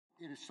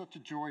It is such a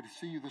joy to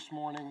see you this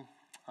morning.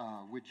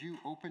 Would you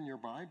open your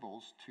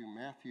Bibles to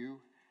Matthew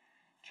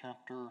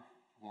chapter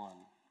 1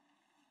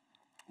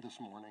 this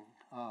morning?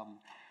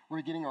 We're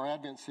beginning our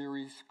Advent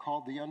series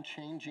called The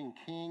Unchanging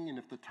King, and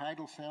if the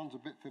title sounds a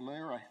bit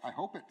familiar, I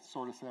hope it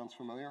sort of sounds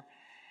familiar.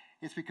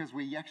 It's because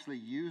we actually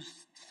used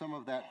some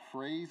of that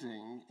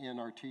phrasing in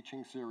our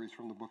teaching series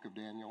from the book of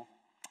Daniel.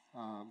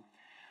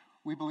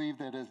 We believe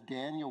that as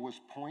Daniel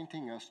was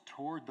pointing us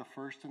toward the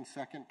first and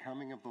second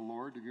coming of the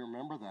Lord, if you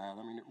remember that,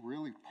 it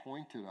really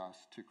pointed us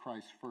to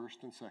Christ's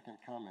first and second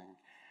coming.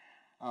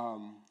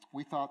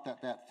 We thought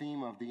that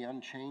theme of the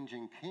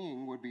unchanging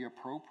King would be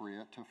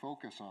appropriate to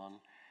focus on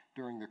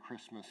during the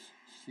Christmas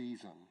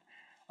season,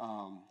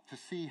 to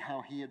see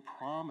how he had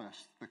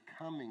promised the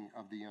coming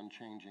of the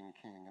unchanging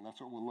King. And that's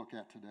what we'll look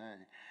at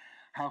today.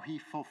 How he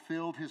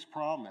fulfilled his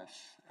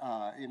promise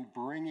in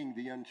bringing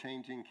the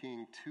unchanging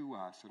King to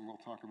us. And we'll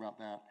talk about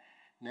that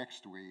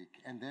next week.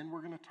 And then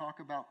we're going to talk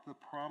about the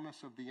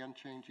promise of the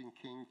unchanging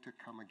King to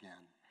come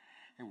again.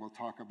 And we'll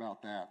talk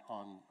about that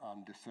on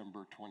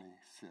December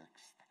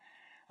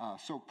 26th.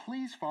 So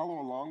please follow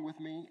along with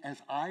me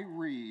as I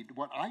read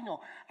what I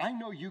know. I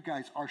know you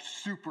guys are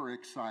super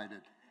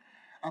excited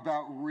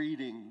about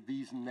reading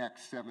these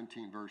next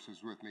 17 verses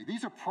with me.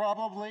 These are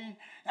probably,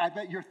 I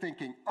bet you're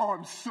thinking, oh,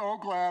 I'm so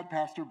glad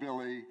Pastor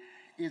Billy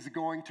is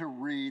going to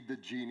read the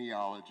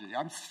genealogy.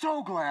 I'm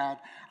so glad.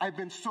 I've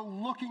been so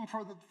looking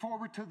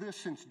forward to this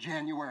since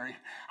January.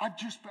 Well,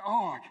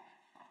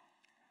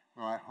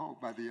 I hope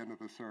by the end of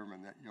the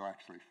sermon that you'll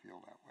actually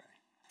feel that way.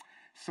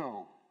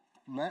 So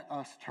let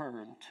us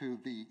turn to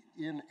the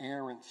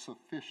inerrant,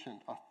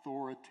 sufficient,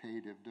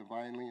 authoritative,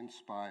 divinely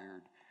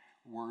inspired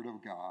Word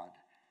of God,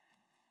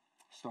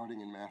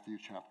 starting in Matthew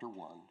chapter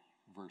 1,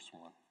 verse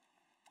 1.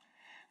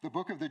 The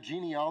book of the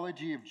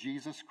genealogy of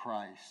Jesus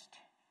Christ,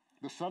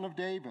 the son of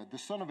David, the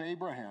son of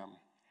Abraham.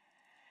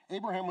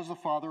 Abraham was the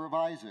father of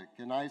Isaac,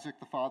 and Isaac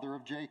the father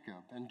of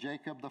Jacob, and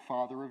Jacob the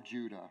father of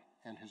Judah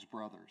and his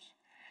brothers.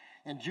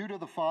 And Judah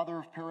the father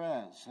of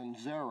Perez, and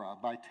Zerah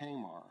by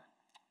Tamar.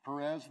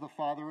 Perez the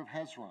father of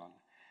Hezron,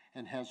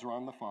 and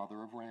Hezron the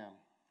father of Ram.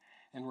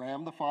 And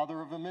Ram the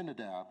father of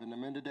Amminadab, and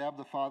Amminadab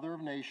the father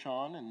of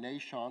Nahshon, and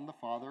Nahshon the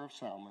father of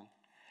Salmon.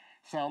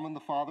 Salmon the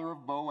father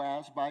of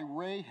Boaz by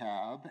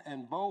Rahab,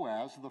 and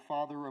Boaz the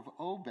father of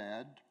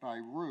Obed by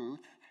Ruth,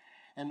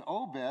 and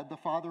Obed the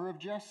father of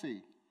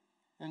Jesse,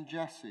 and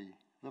Jesse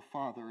the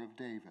father of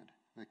David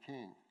the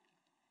king.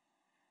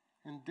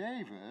 And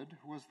David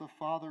was the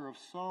father of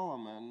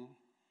Solomon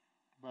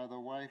by the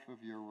wife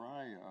of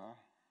Uriah,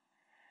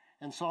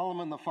 and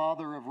Solomon the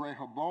father of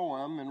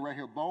Rehoboam, and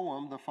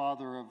Rehoboam the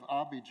father of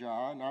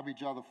Abijah, and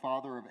Abijah the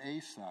father of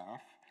Asaph,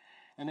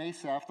 and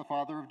Asaph the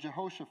father of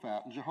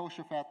Jehoshaphat, and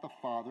Jehoshaphat the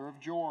father of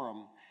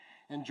Joram,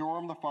 and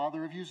Joram the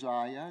father of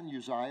Uzziah, and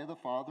Uzziah the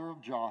father of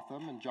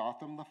Jotham, and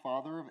Jotham the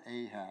father of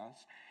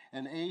Ahaz,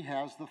 and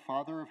Ahaz the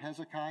father of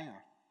Hezekiah,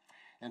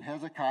 and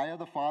Hezekiah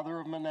the father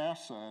of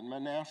Manasseh, and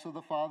Manasseh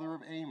the father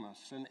of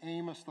Amos, and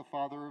Amos the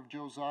father of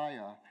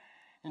Josiah,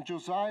 and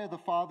Josiah the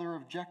father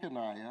of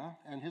Jeconiah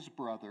and his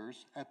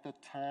brothers at the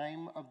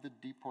time of the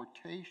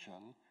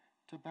deportation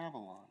to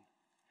Babylon.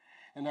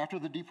 And after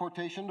the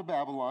deportation to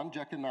Babylon,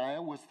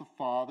 Jeconiah was the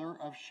father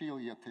of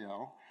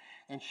Shealtiel,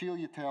 and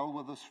Shealtiel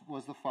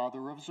was the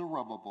father of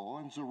Zerubbabel,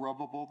 and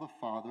Zerubbabel the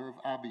father of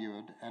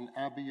Abiud, and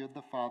Abiud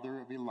the father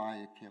of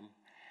Eliakim,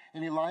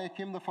 and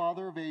Eliakim the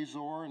father of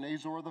Azor, and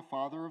Azor the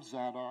father of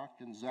Zadok,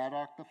 and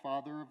Zadok the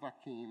father of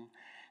Achim,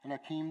 and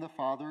Achim the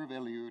father of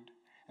Eliud,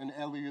 and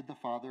Eliud the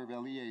father of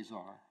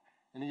Eleazar,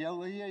 and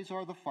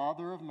Eleazar the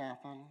father of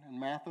Mathan, and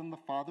Mathan the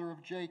father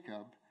of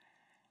Jacob,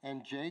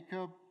 and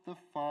Jacob the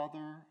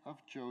father of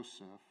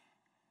Joseph,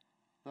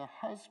 the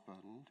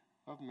husband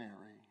of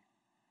Mary,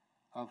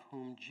 of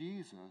whom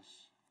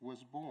Jesus was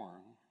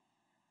born,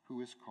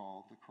 who is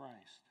called the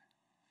Christ.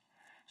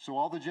 So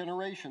all the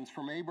generations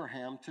from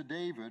Abraham to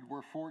David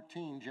were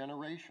 14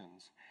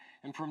 generations,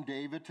 and from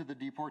David to the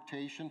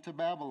deportation to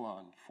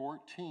Babylon,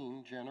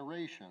 14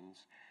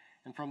 generations,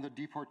 and from the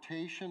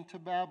deportation to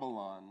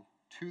Babylon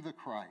to the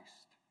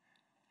Christ,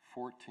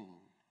 14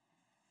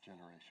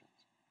 generations.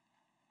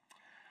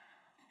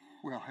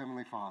 Well,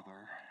 Heavenly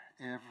Father,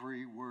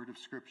 every word of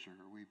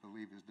Scripture we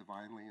believe is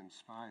divinely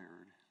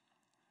inspired,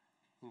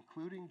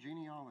 including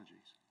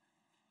genealogies.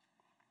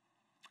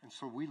 And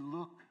so we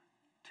look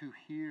to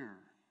hear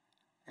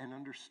and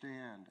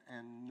understand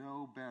and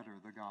know better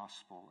the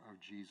gospel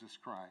of Jesus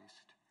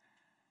Christ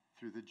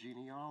through the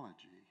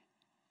genealogy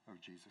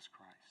of Jesus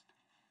Christ.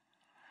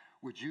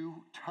 Would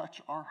you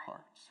touch our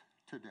hearts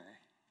today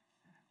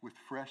with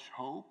fresh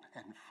hope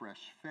and fresh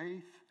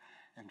faith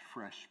and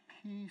fresh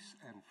peace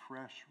and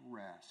fresh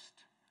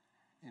rest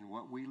in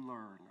what we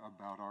learn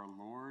about our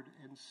Lord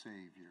and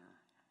Savior,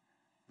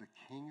 the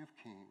King of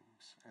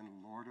Kings and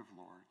Lord of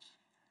Lords,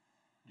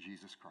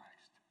 Jesus Christ.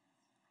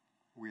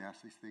 We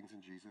ask these things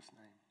in Jesus'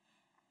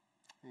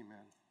 name.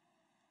 Amen.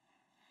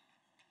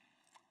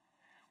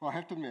 Well, I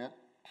have to admit,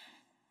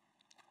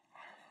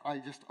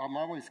 I'm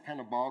always kind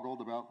of boggled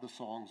about the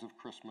songs of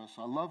Christmas.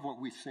 I love what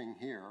we sing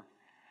here,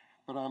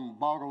 but I'm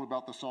boggled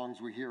about the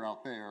songs we hear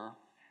out there.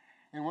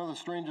 And one of the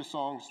strangest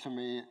songs to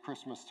me at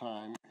Christmas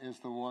time is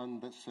the one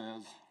that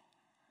says,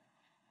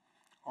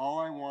 "All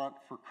I want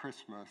for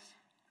Christmas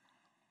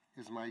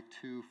is my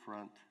 2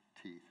 front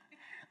teeth."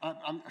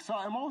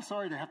 I'm always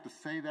sorry to have to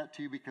say that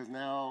to you because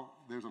now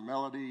there's a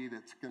melody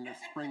that's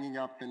springing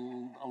up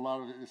in a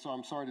lot of it, so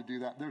I'm sorry to do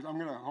that. I'm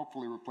going to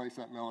hopefully replace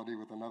that melody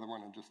with another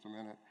one in just a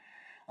minute,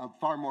 a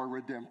far more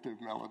redemptive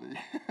melody,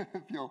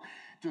 if you'll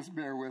just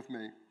bear with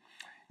me.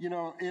 You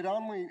know, it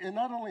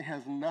not only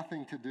has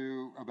nothing to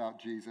do about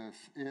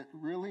Jesus, it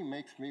really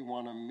makes me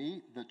want to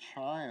meet the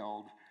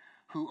child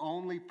who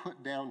only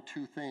put down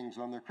 2 things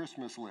on their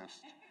Christmas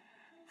list.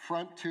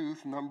 Front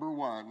tooth number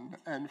 1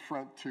 and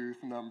front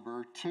tooth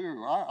number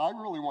 2. I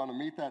really want to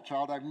meet that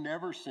child. I've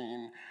never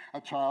seen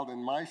a child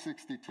in my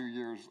 62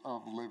 years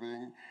of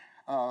living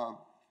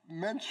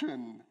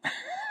mention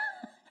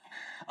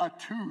a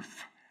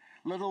tooth,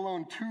 let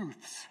alone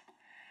tooths.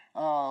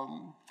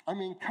 I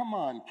mean, come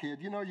on,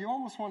 kid. You know, you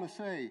almost want to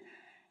say,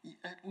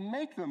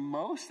 make the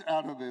most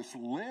out of this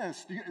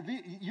list.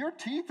 Your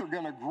teeth are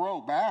going to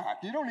grow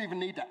back. You don't even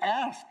need to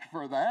ask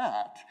for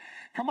that.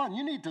 Come on,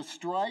 you need to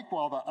strike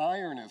while the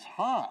iron is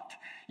hot.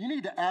 You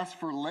need to ask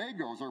for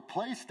Legos or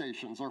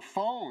PlayStations or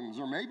phones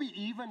or maybe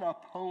even a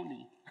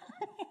pony,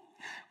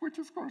 which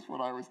is, of course, what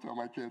I always tell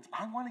my kids.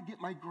 I want to get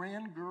my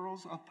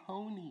grandgirls a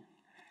pony.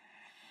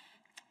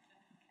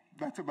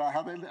 That's about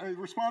how they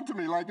respond to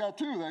me like that,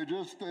 too.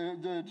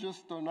 They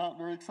just are not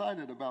very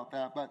excited about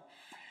that. But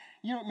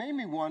you know, it made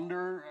me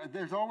wonder,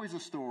 there's always a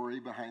story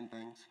behind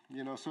things,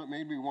 you know, so it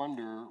made me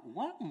wonder,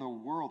 what in the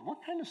world,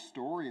 what kind of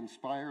story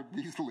inspired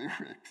these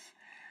lyrics?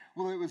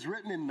 Well, it was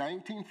written in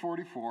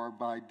 1944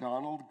 by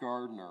Donald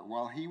Gardner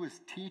while he was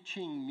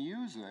teaching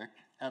music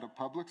at a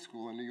public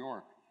school in New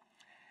York.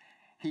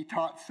 He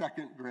taught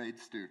 2nd grade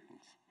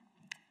students,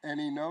 and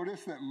he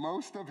noticed that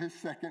most of his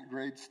 2nd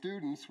grade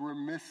students were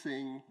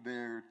missing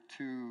their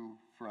 2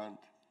 front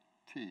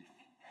teeth.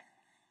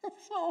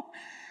 So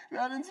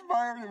that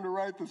inspired him to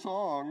write the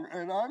song,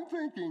 and I'm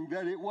thinking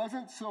that it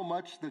wasn't so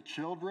much the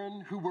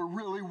children who were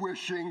really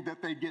wishing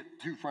that they get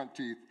 2 front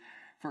teeth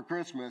for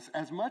Christmas,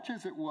 as much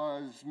as it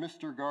was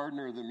Mr.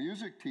 Gardner, the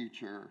music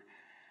teacher,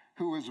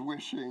 who was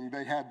wishing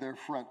they had their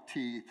front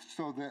teeth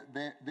so that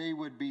they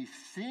would be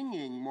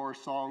singing more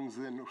songs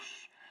than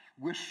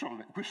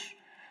whistling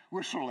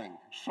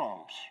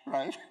songs,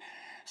 right?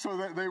 So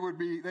that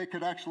they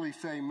could actually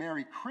say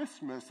Merry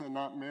Christmas and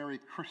not Merry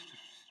Christmas.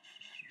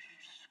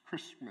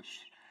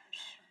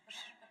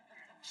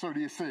 So do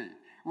you see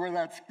where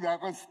that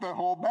was the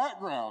whole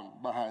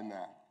background behind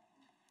that?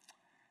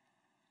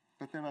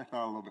 But then I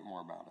thought a little bit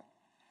more about it.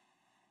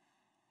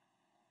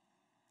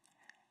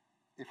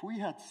 If we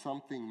had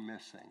something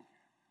missing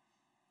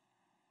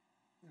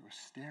that was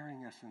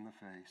staring us in the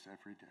face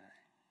every day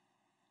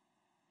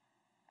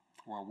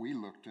while we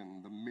looked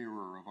in the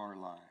mirror of our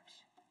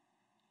lives,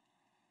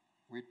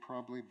 we'd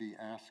probably be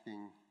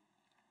asking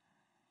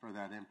for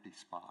that empty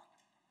spot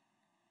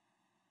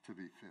to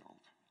be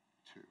filled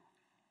too.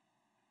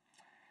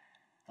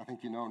 I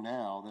think you know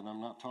now that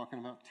I'm not talking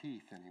about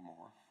teeth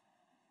anymore.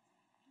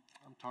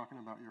 I'm talking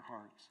about your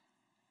hearts.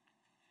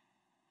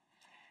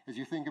 As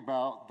you think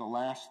about the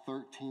last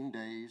 13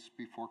 days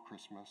before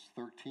Christmas,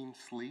 13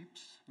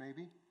 sleeps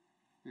maybe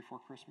before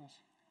Christmas,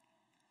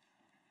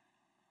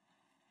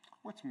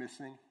 what's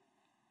missing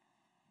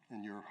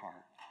in your heart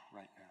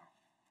right now?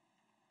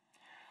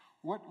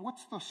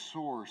 What's the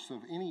source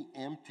of any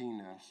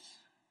emptiness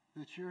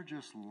that you're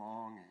just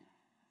longing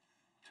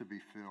to be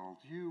filled?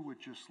 You would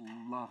just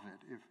love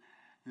it if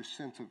this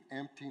sense of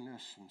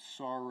emptiness and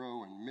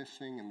sorrow and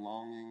missing and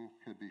longing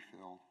could be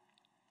filled.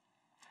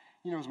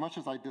 You know, as much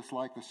as I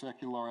dislike the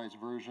secularized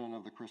version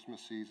of the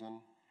Christmas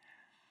season,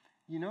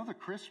 you know, the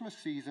Christmas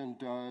season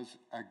does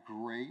a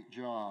great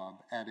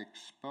job at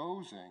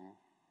exposing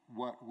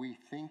what we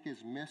think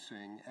is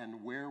missing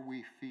and where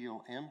we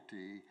feel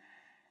empty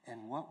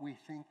and what we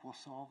think will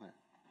solve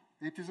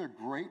it. It is a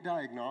great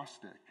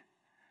diagnostic.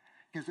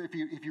 Because if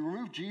you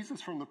remove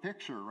Jesus from the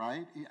picture,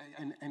 right,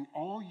 and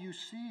all you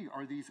see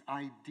are these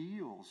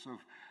ideals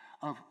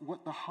of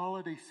what the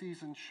holiday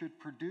season should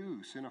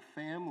produce in a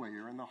family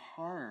or in the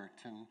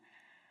heart,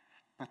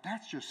 but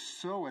that's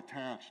just so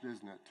attached,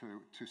 isn't it,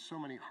 to so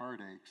many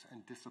heartaches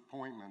and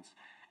disappointments,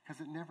 because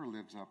it never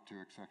lives up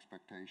to its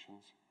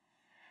expectations.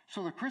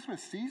 So the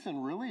Christmas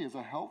season really is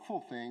a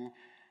helpful thing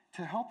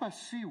to help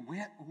us see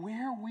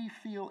where we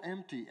feel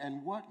empty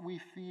and what we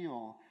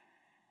feel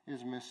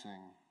is missing.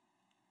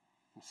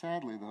 And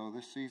sadly, though,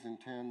 this season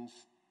tends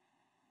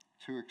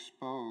to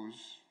expose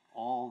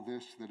all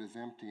this that is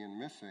empty and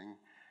missing,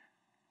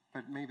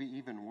 but maybe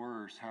even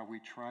worse, how we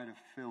try to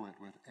fill it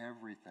with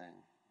everything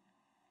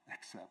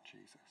except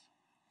Jesus.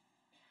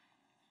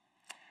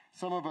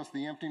 Some of us,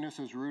 the emptiness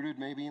is rooted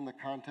maybe in the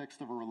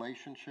context of a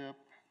relationship,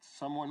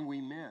 someone we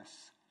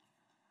miss,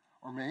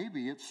 or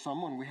maybe it's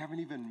someone we haven't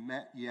even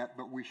met yet,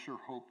 but we sure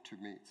hope to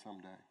meet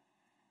someday.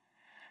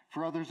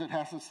 For others, it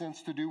has a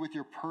sense to do with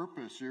your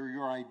purpose or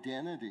your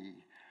identity,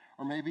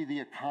 or maybe the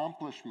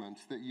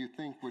accomplishments that you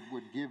think would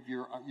give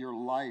your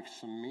life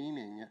some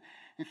meaning.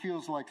 It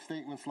feels like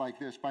statements like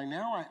this. By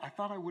now, I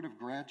thought I would have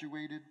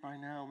graduated by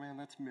now. Man,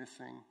 that's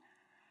missing.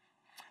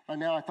 By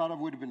now, I thought I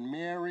would have been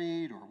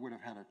married or would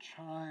have had a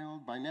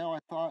child. By now, I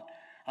thought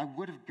I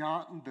would have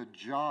gotten the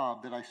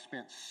job that I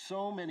spent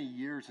so many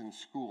years in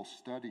school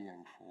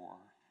studying for,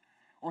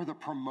 or the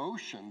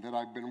promotion that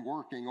I've been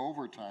working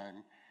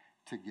overtime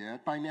to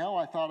get. By now,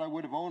 I thought I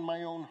would have owned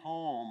my own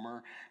home,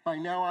 or by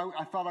now,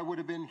 I thought I would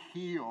have been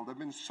healed. I've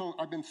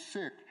been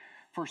sick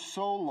for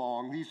so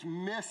long, these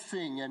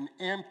missing and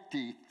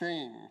empty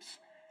things.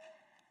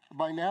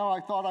 By now, I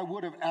thought I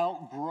would have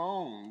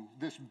outgrown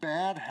this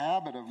bad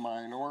habit of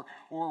mine, or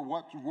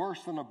what's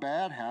worse than a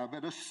bad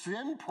habit, a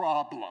sin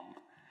problem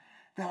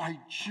that I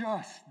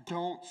just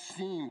don't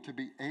seem to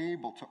be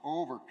able to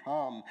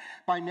overcome.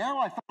 By now,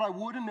 I thought I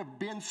wouldn't have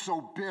been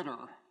so bitter.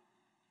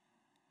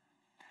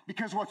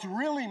 Because what's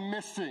really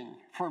missing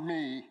for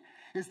me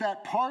is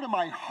that part of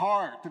my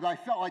heart that I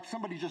felt like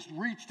somebody just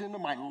reached into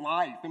my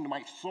life, into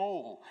my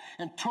soul,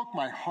 and took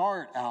my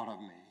heart out of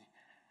me.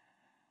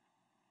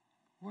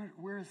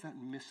 Where is that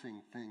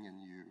missing thing in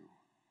you?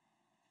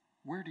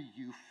 Where do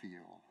you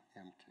feel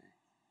empty?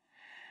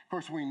 Of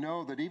course, we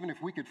know that even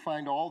if we could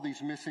find all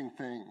these missing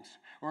things,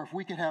 or if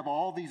we could have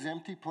all these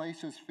empty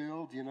places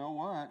filled, you know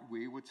what?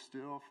 We would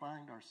still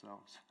find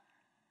ourselves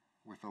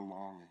with a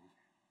longing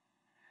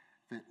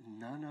that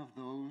none of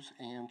those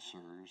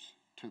answers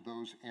to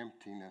those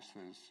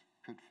emptinesses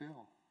could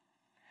fill.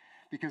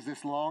 Because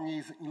this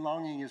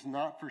longing is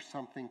not for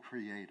something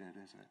created,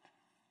 is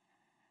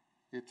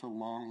it? It's a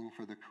longing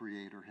for the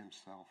Creator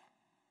himself.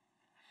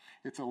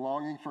 It's a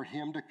longing for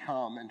him to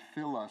come and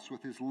fill us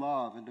with his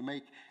love and to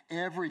make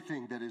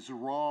everything that is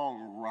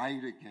wrong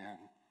right again.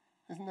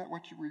 Isn't that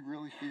what we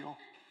really feel?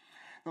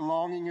 The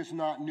longing is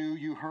not new.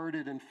 You heard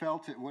it and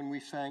felt it when we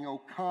sang,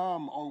 O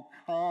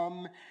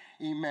come,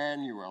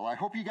 Emmanuel. I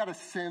hope you got a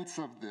sense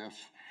of this.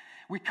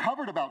 We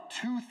covered about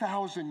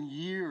 2,000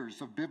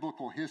 years of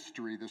biblical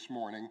history this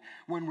morning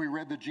when we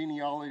read the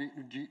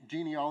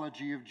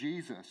genealogy of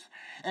Jesus.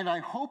 And I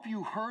hope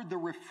you heard the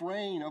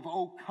refrain of,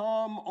 O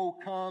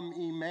come,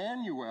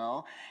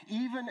 Emmanuel,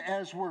 even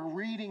as we're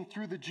reading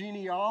through the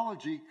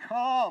genealogy,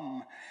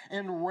 come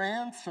and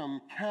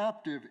ransom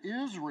captive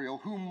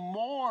Israel who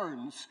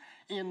mourns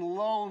in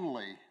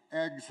lonely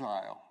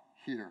exile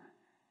here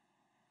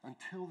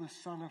until the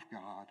Son of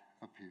God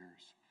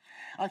appears.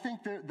 I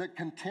think the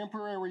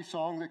contemporary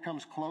song that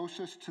comes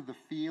closest to the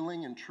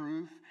feeling and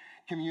truth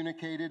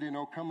communicated in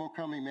O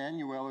Come,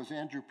 Emmanuel is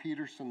Andrew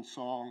Peterson's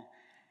song,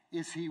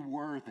 Is He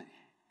Worthy?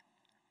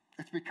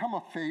 It's become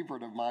a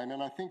favorite of mine,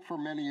 and I think for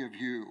many of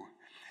you.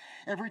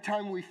 Every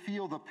time we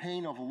feel the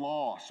pain of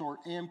loss or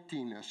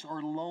emptiness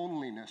or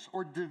loneliness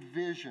or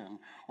division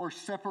or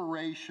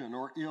separation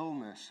or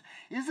illness,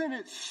 isn't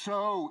it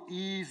so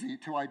easy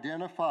to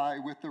identify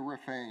with the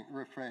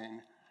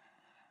refrain?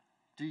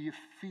 Do you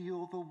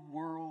feel the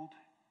world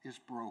is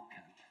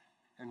broken?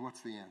 And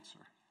what's the answer?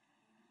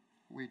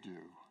 We do.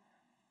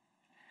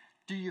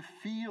 Do you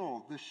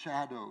feel the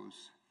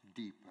shadows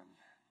deepen?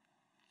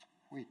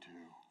 We do.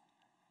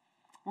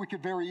 We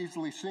could very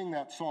easily sing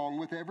that song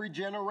with every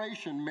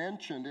generation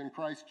mentioned in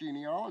Christ's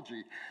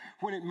genealogy.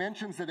 When it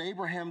mentions that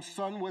Abraham's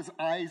son was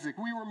Isaac,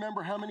 we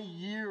remember how many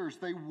years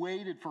they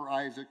waited for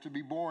Isaac to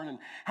be born and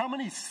how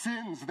many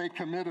sins they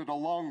committed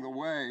along the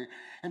way.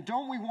 And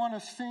don't we want to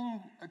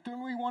sing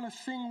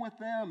with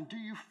them? Do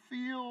you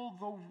feel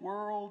the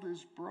world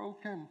is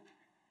broken?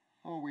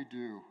 Oh, we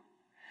do.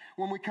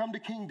 When we come to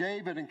King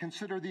David and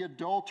consider the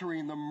adultery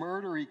and the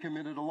murder he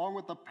committed along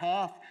with the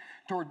path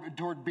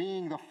toward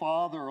being the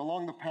father,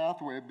 along the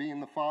pathway of being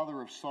the father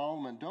of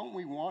Solomon, don't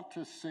we want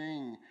to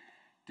sing,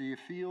 do you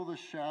feel the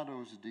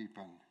shadows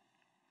deepen?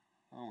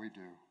 Oh, we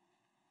do.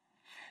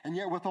 And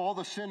yet with all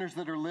the sinners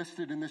that are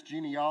listed in this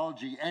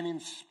genealogy, and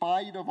in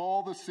spite of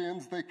all the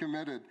sins they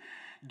committed,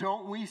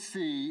 don't we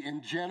see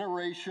in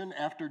generation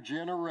after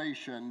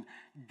generation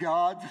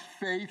God's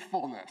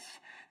faithfulness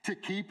to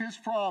keep his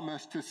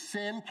promise to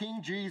send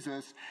King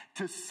Jesus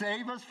to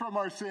save us from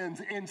our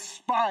sins in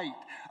spite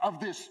of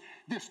this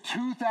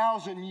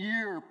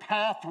 2,000-year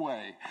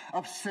pathway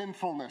of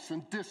sinfulness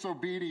and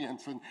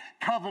disobedience and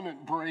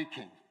covenant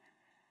breaking?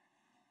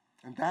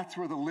 And that's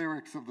where the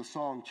lyrics of the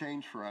song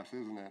change for us,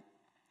 isn't it?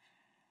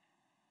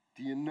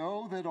 Do you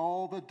know that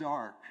all the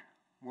dark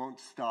won't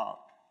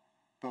stop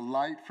the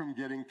light from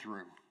getting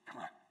through?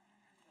 Come on.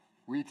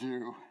 We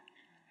do.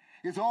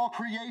 Is all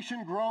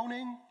creation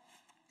groaning?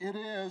 It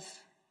is.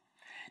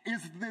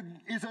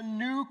 Is a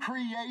new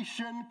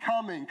creation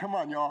coming? Come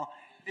on, y'all.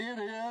 It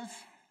is.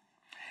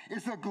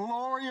 Is the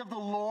glory of the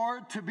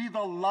Lord to be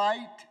the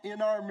light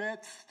in our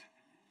midst?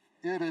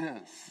 It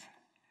is.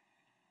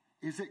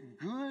 Is it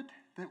good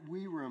that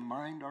we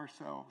remind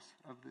ourselves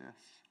of this?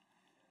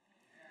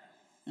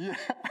 Yeah.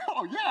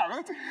 Oh, yeah.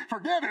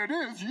 Forget it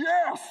is.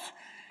 Yes.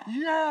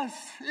 Yes,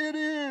 it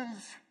is.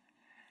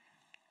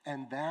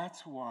 And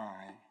that's why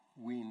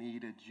we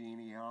need a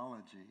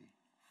genealogy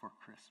for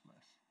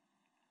Christmas.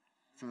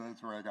 So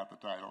that's where I got the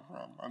title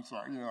from. I'm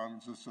sorry,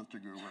 I'm just such a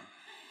goober.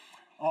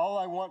 All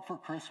I want for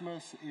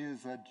Christmas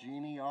is a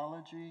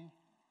genealogy?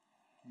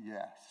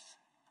 Yes,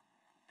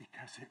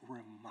 because it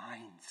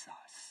reminds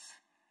us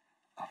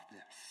of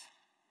this.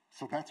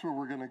 So that's where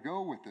we're going to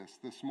go with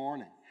this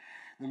morning.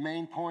 The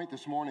main point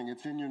this morning,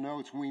 it's in your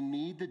notes. We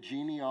need the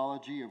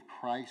genealogy of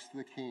Christ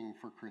the King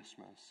for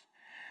Christmas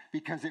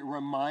because it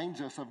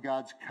reminds us of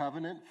God's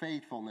covenant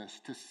faithfulness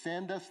to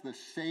send us the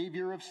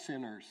Savior of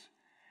sinners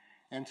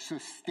and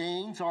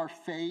sustains our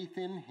faith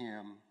in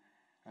him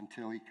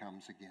until he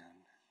comes again.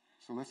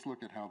 So let's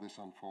look at how this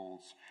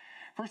unfolds.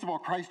 First of all,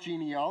 Christ's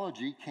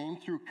genealogy came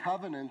through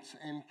covenants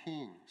and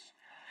kings.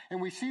 And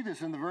we see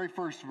this in the very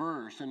first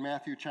verse in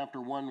Matthew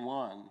chapter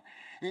 1:1.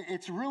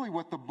 It's really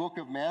what the book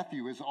of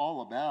Matthew is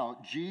all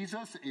about.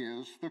 Jesus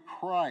is the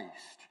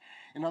Christ.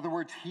 In other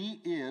words,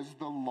 he is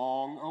the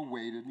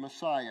long-awaited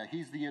Messiah.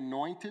 He's the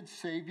anointed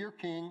Savior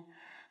King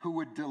who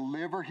would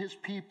deliver his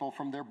people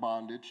from their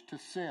bondage to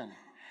sin.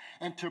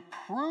 And to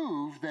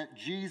prove that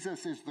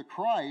Jesus is the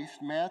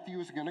Christ,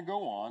 Matthew is going to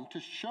go on to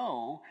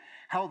show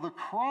how the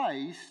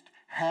Christ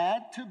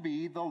had to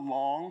be the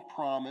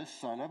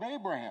long-promised son of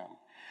Abraham.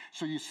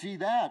 So you see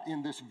that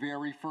in this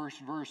very first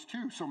verse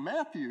too. So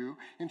Matthew,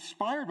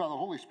 inspired by the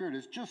Holy Spirit,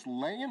 is just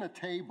laying a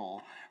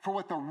table for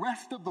what the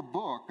rest of the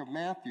book of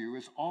Matthew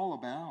is all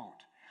about.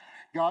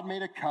 God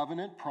made a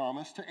covenant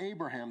promise to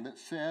Abraham that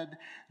said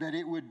that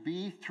it would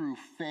be through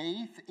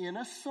faith in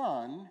a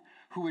son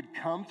who would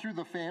come through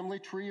the family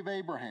tree of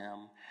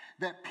Abraham,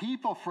 that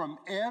people from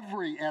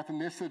every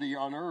ethnicity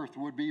on earth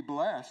would be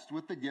blessed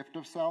with the gift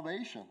of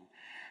salvation.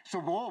 So,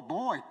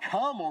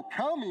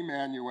 come,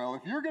 Emmanuel.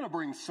 If you're going to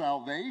bring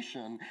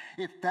salvation,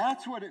 if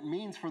that's what it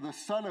means for the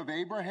son of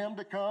Abraham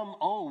to come,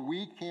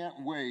 we can't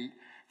wait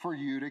for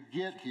you to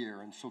get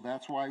here. And so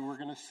that's why we're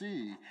going to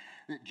see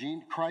that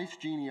Christ's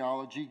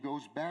genealogy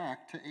goes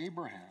back to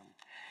Abraham.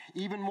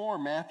 Even more,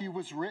 Matthew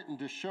was written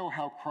to show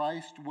how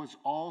Christ was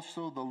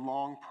also the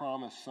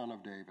long-promised son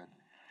of David,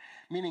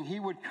 meaning he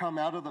would come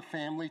out of the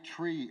family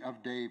tree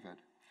of David.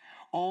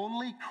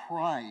 Only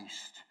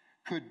Christ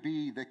could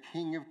be the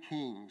King of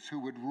Kings who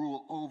would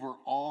rule over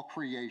all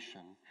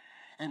creation,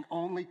 and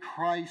only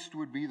Christ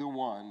would be the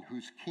one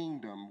whose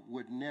kingdom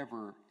would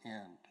never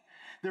end.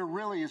 There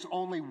really is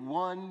only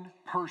one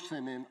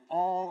person in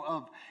all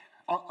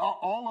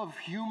of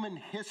human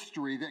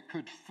history that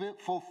could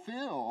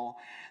fulfill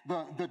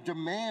the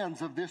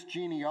demands of this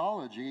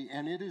genealogy,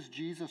 and it is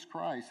Jesus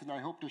Christ. And I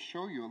hope to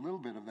show you a little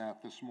bit of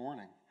that this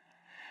morning.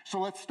 So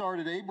let's start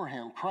at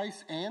Abraham.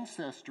 Christ's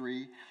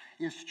ancestry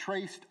is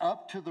traced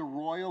up to the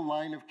royal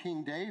line of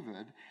King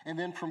David, and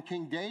then from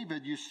King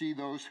David you see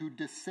those who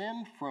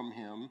descend from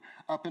him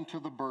up into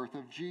the birth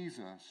of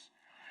Jesus.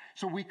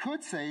 So we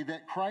could say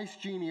that Christ's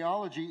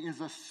genealogy is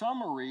a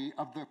summary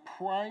of the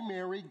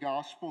primary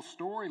gospel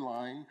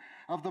storyline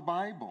of the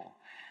Bible.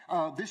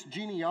 This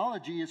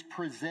genealogy is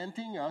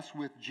presenting us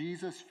with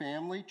Jesus'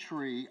 family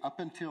tree up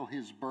until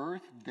his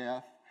birth,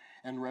 death,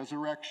 and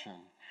resurrection.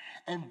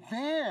 And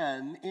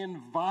then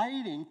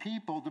inviting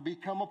people to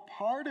become a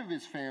part of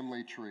his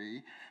family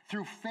tree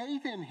through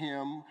faith in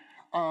him,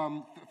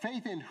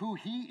 faith in who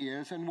he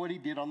is and what he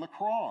did on the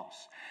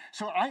cross.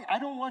 So I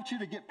don't want you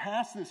to get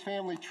past this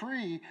family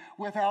tree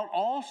without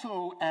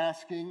also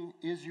asking,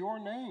 is your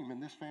name in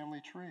this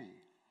family tree?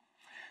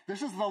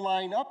 This is the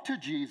line up to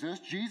Jesus.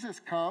 Jesus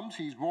comes,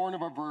 he's born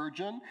of a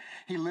virgin,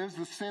 he lives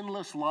a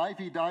sinless life,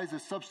 he dies a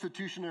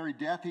substitutionary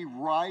death, he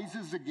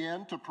rises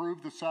again to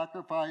prove the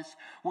sacrifice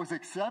was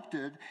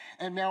accepted,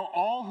 and now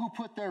all who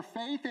put their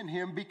faith in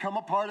him become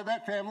a part of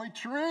that family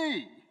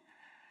tree.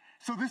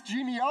 So this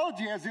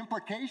genealogy has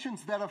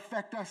implications that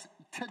affect us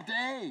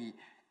today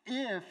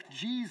if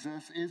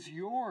Jesus is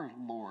your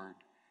Lord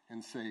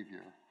and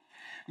Savior.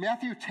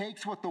 Matthew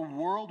takes what the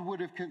world would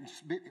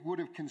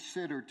have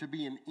considered to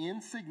be an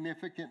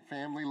insignificant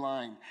family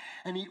line,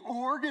 and he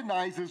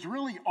organizes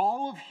really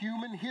all of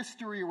human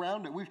history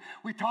around it.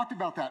 We talked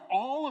about that.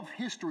 All of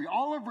history,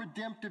 all of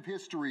redemptive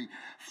history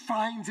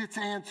finds its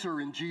answer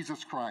in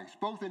Jesus Christ,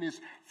 both in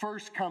his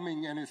first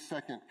coming and his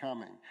second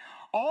coming.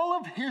 All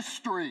of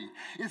history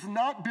is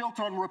not built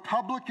on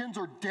Republicans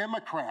or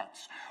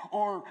Democrats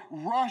or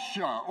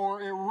Russia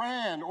or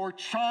Iran or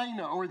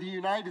China or the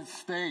United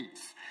States.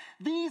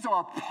 These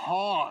are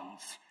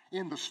pawns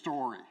in the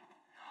story.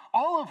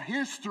 All of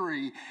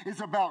history is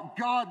about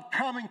God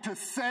coming to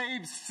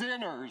save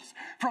sinners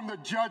from the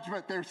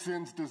judgment their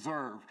sins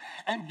deserve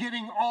and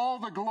getting all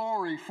the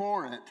glory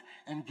for it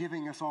and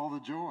giving us all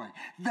the joy.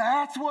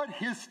 That's what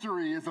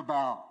history is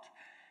about.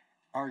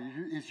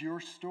 Is your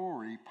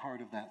story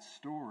part of that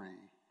story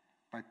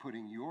by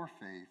putting your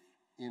faith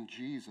in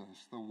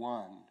Jesus, the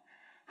one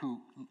who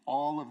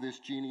all of this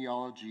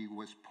genealogy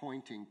was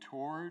pointing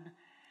toward,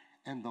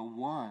 and the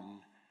one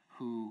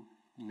who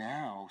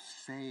now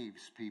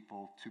saves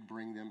people to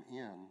bring them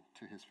in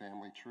to his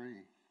family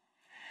tree?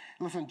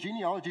 Listen,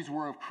 genealogies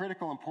were of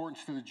critical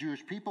importance to the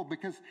Jewish people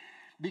because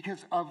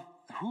because of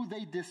who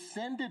they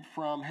descended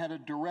from had a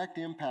direct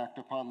impact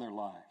upon their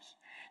lives.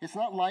 It's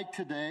not like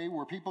today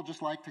where people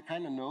just like to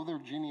kind of know their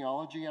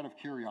genealogy out of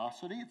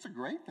curiosity. It's a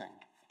great thing,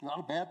 not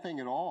a bad thing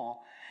at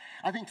all.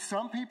 I think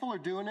some people are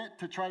doing it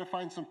to try to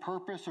find some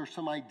purpose or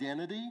some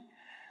identity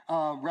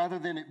rather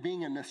than it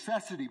being a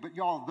necessity. But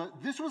y'all,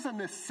 this was a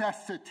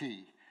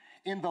necessity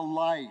in the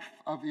life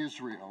of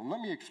Israel. And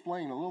let me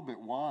explain a little bit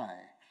why.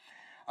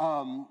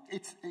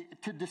 It's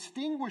to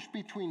distinguish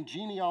between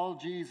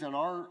genealogies and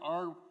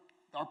our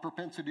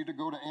propensity to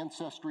go to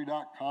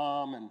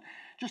Ancestry.com and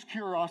just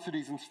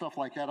curiosities and stuff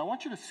like that. I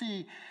want you to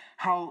see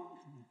how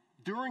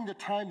during the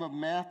time of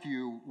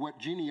Matthew, what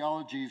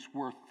genealogies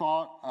were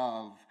thought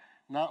of,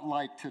 not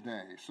like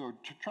today. So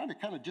try to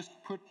kind of just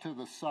put to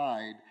the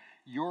side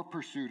your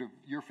pursuit of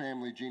your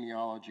family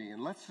genealogy,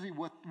 and let's see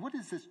what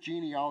does this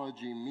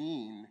genealogy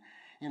mean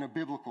in a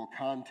biblical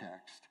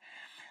context.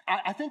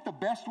 I think the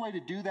best way to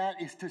do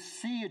that is to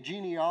see a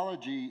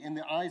genealogy in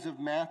the eyes of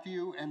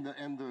Matthew and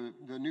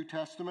the New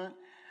Testament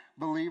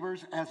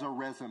believers as a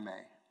resume.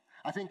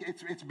 I think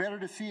it's better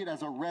to see it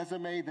as a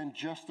resume than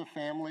just a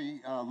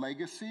family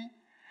legacy,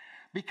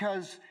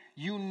 because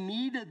you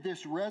needed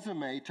this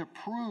resume to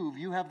prove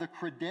you have the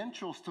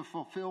credentials to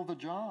fulfill the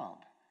job.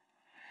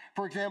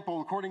 For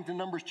example, according to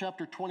Numbers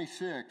chapter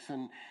 26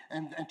 and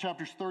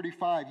chapters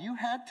 35, you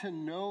had to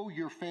know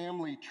your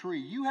family tree.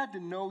 You had to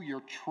know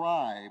your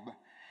tribe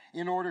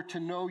in order to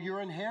know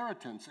your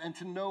inheritance and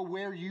to know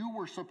where you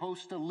were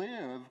supposed to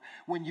live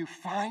when you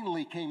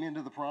finally came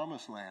into the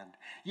promised land.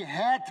 You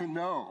had to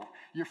know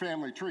your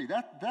family tree.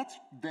 That's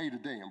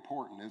day-to-day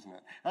important, isn't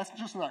it? That's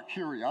just not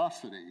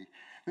curiosity.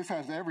 This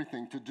has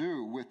everything to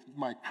do with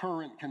my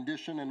current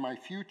condition and my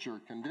future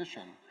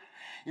condition.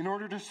 In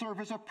order to serve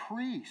as a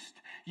priest,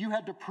 you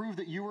had to prove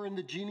that you were in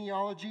the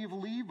genealogy of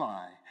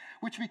Levi,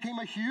 which became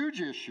a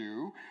huge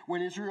issue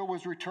when Israel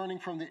was returning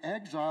from the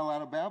exile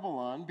out of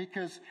Babylon,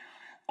 because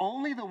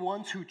only the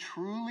ones who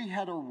truly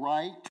had a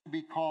right to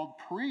be called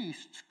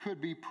priests could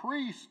be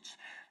priests.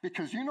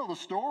 Because you know the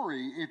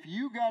story, if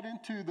you got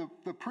into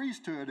the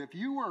priesthood, if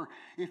you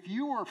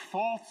were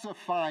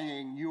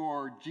falsifying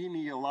your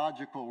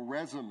genealogical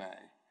resume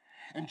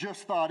and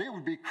just thought it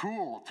would be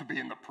cool to be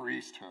in the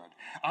priesthood,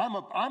 I'm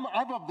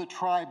of the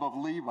tribe of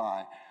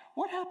Levi.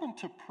 What happened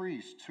to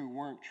priests who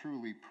weren't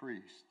truly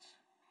priests?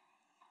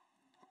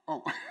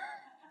 Oh,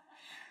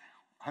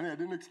 honey, I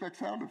didn't expect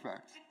sound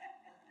effects.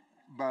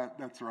 But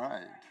that's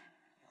right.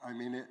 I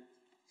mean,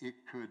 it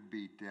could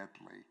be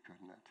deadly,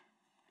 couldn't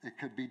it? It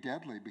could be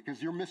deadly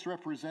because you're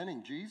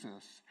misrepresenting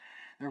Jesus.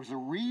 There was a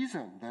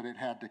reason that it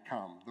had to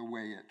come the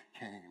way it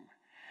came.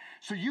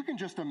 So you can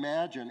just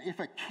imagine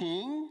if a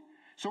king,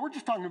 so we're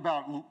just talking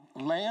about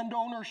land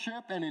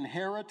ownership and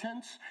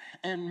inheritance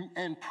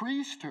and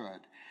priesthood.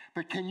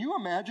 But can you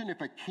imagine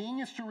if a king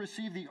is to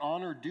receive the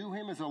honor due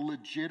him as a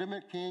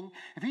legitimate king,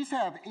 if he's to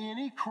have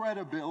any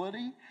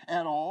credibility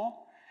at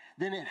all,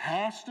 then it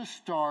has to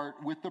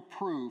start with the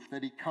proof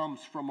that he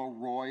comes from a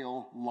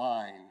royal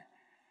line,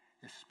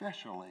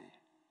 especially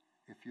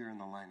if you're in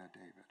the line of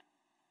David,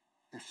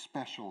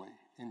 especially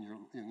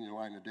in your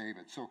line of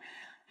David. So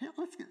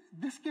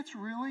this gets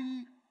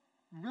really,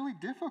 really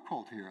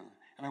difficult here.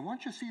 And I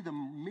want you to see the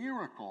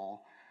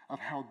miracle of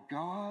how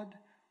God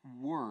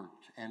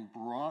worked and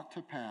brought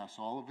to pass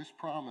all of his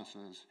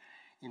promises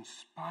in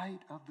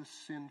spite of the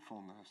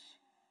sinfulness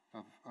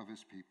of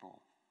his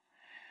people.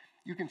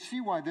 You can see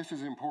why this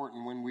is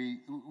important when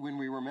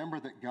we remember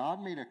that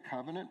God made a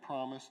covenant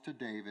promise to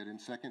David in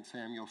 2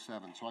 Samuel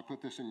 7. So I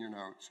put this in your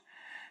notes.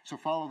 So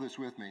follow this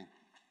with me.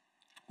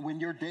 When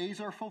your days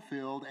are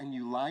fulfilled and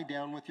you lie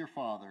down with your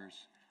fathers,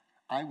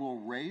 I will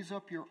raise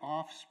up your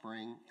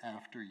offspring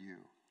after you,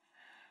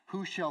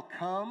 who shall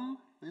come,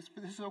 this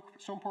is so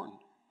important,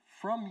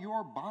 from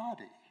your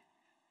body.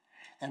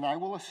 And I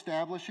will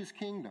establish his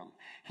kingdom.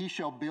 He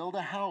shall build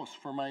a house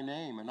for my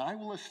name, and I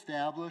will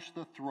establish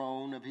the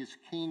throne of his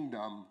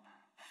kingdom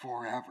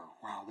forever.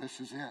 Wow, this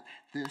is it.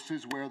 This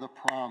is where the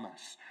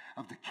promise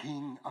of the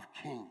King of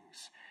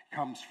Kings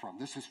comes from.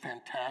 This is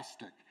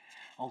fantastic.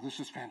 Oh, this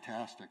is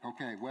fantastic.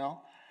 Okay,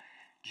 well,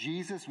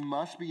 Jesus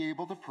must be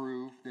able to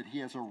prove that he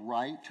has a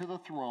right to the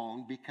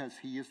throne because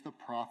he is the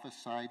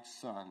prophesied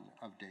son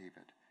of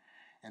David.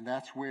 And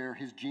that's where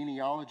his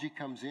genealogy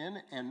comes in,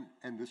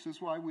 and this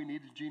is why we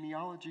need a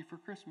genealogy for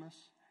Christmas.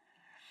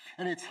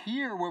 And it's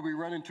here where we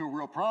run into a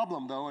real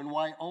problem, though, and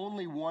why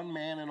only one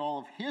man in all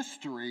of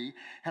history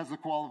has the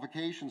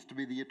qualifications to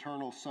be the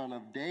eternal son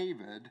of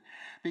David,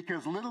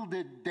 because little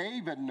did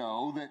David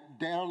know that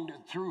down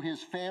through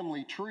his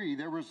family tree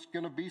there was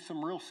going to be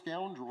some real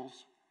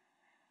scoundrels.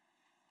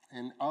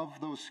 And of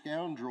those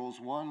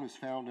scoundrels, one was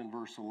found in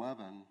verse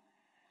 11.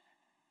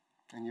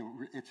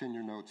 And it's in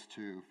your notes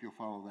too, if you'll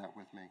follow that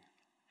with me.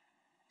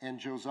 And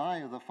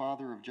Josiah, the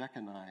father of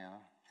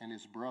Jeconiah, and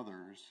his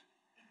brothers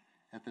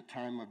at the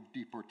time of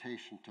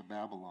deportation to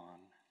Babylon.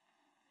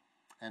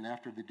 And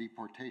after the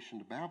deportation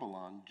to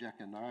Babylon,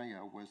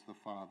 Jeconiah was the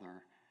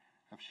father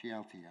of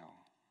Shealtiel.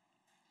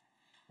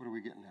 What are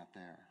we getting at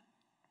there?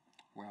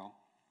 Well,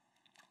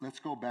 let's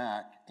go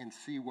back and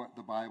see what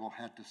the Bible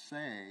had to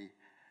say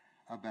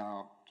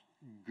about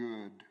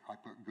good, I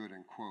put good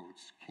in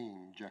quotes,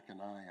 King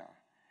Jeconiah.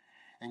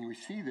 And we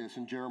see this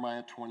in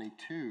Jeremiah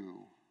 22.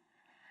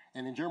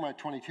 And in Jeremiah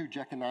 22,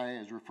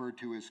 Jeconiah is referred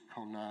to as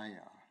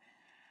Coniah.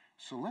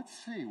 So let's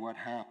see what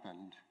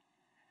happened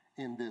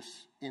in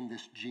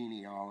this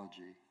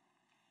genealogy.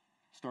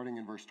 Starting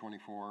in verse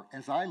 24.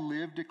 As I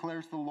live,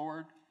 declares the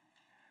Lord,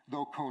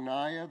 though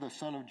Coniah, the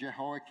son of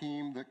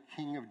Jehoiakim, the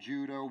king of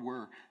Judah,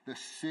 were the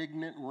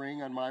signet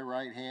ring on my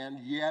right hand,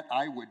 yet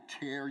I would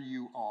tear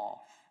you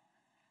off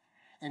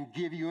and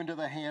give you into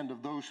the hand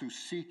of those who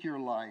seek your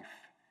life,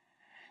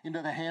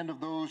 into the hand of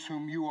those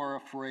whom you are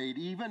afraid,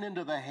 even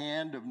into the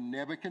hand of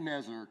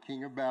Nebuchadnezzar,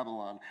 king of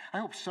Babylon. I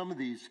hope some of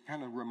these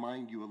kind of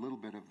remind you a little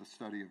bit of the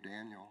study of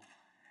Daniel.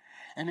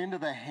 And into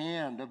the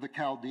hand of the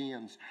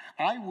Chaldeans.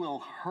 I will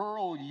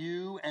hurl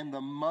you and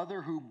the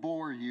mother who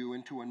bore you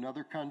into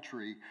another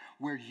country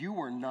where you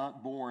were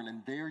not born,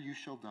 and there you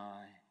shall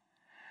die.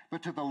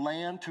 But to the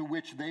land to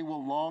which they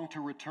will long to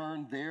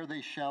return, there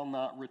they shall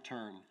not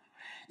return.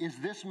 Is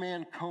this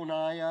man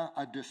Coniah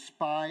a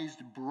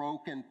despised,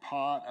 broken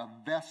pot, a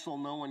vessel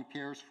no one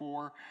cares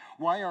for?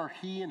 Why are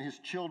he and his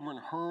children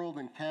hurled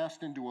and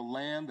cast into a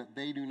land that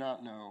they do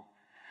not know?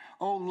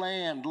 O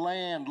land,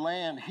 land,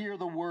 land, hear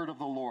the word of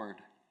the Lord.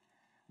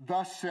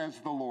 Thus says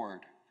the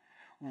Lord,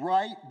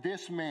 write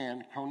this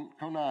man,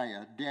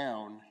 Coniah,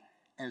 down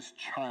as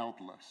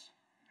childless,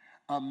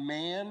 a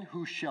man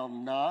who shall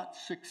not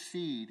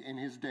succeed in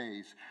his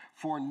days,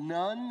 for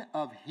none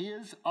of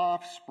his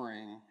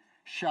offspring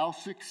shall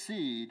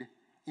succeed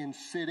in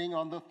sitting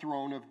on the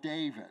throne of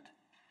David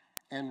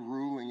and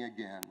ruling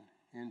again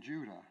in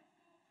Judah.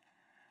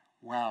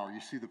 Wow, you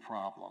see the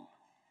problem.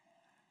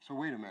 So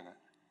wait a minute.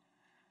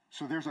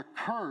 So there's a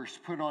curse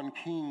put on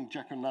King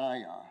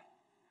Jeconiah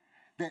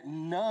that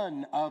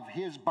none of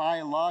his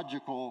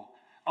biological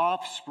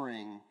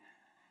offspring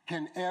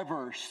can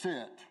ever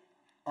sit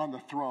on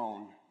the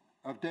throne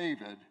of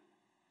David.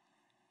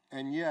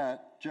 And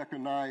yet,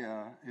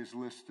 Jeconiah is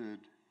listed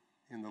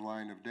in the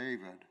line of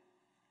David.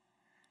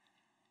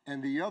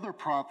 And the other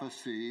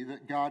prophecy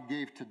that God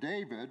gave to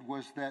David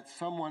was that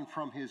someone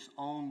from his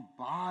own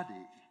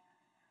body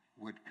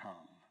would come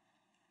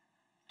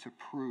to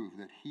prove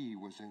that he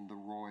was in the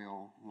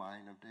royal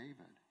line of David.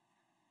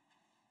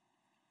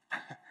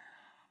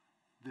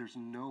 There's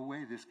no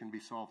way this can be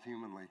solved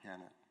humanly,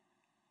 can it?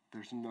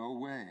 There's no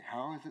way.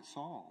 How is it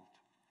solved?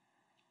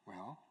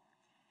 Well,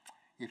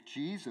 if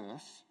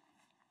Jesus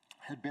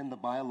had been the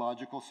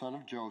biological son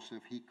of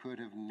Joseph, he could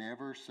have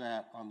never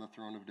sat on the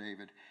throne of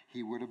David.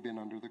 He would have been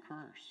under the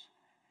curse.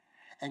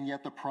 And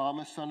yet the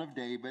promised son of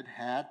David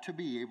had to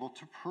be able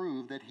to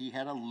prove that he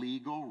had a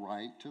legal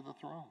right to the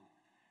throne.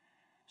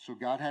 So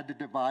God had to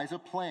devise a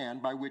plan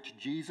by which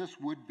Jesus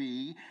would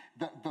be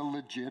the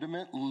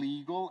legitimate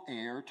legal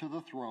heir to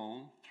the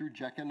throne through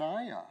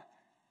Jeconiah,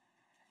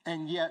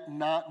 and yet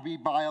not be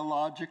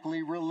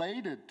biologically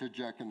related to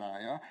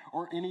Jeconiah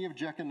or any of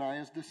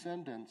Jeconiah's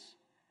descendants.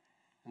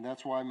 And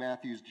that's why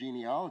Matthew's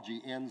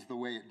genealogy ends the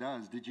way it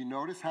does. Did you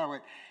notice how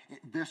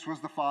this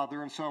was the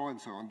father of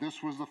so-and-so, and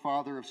this was the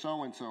father of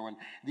so-and-so, and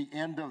the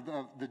end of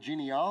the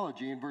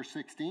genealogy in verse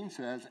 16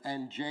 says,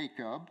 and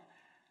Jacob,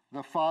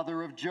 the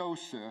father of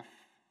Joseph,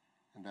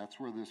 and that's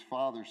where this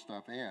father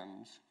stuff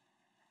ends,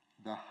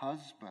 the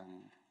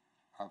husband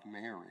of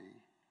Mary,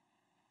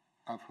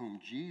 of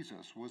whom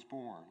Jesus was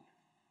born,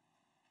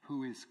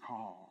 who is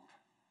called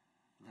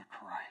the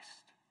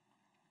Christ.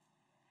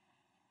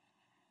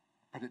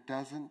 But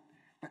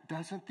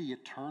doesn't the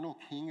eternal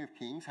King of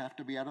Kings have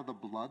to be out of the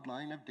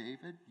bloodline of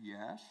David?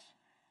 Yes.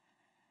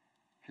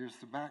 Here's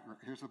the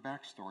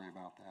backstory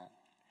about that.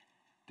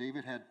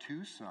 David had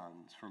two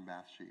sons from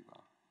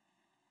Bathsheba.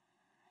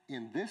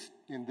 In this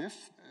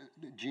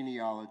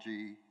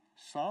genealogy,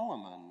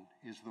 Solomon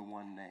is the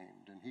one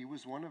named, and he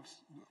was one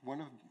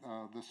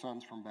of the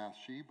sons from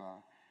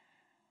Bathsheba.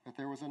 But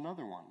there was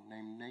another one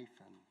named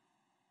Nathan.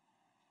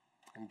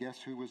 And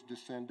guess who was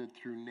descended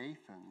through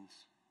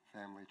Nathan's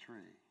family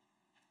tree?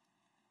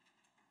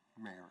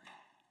 Mary.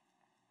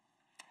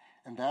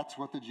 And that's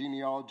what the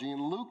genealogy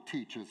in Luke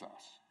teaches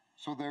us.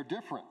 So they're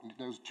different.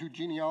 Those two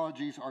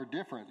genealogies are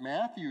different.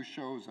 Matthew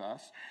shows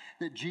us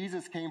that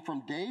Jesus came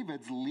from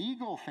David's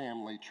legal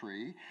family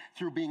tree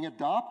through being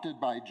adopted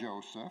by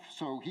Joseph.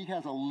 So he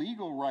has a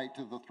legal right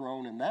to the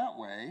throne in that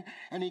way.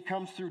 And he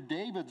comes through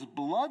David's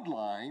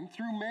bloodline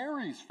through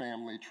Mary's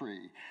family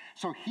tree.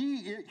 So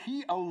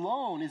he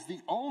alone is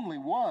the only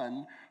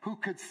one who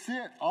could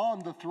sit on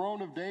the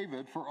throne of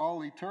David for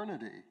all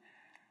eternity.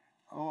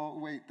 Oh,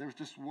 wait, there's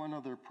just one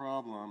other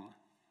problem.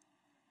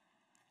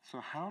 So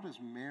how does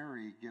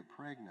Mary get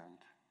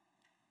pregnant?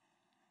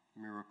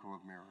 Miracle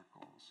of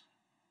miracles,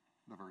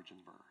 the virgin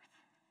birth.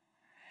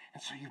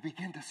 And so you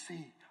begin to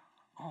see,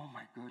 oh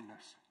my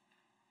goodness.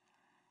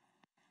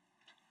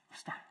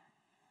 Start.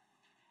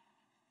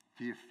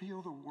 Do you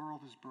feel the world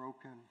is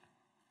broken?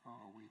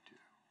 Oh, we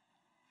do.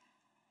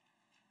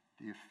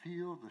 Do you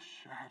feel the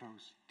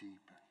shadows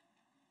deepen?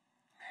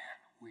 Man,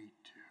 we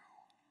do.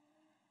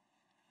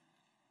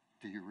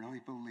 do you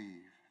really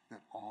believe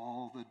that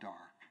all the dark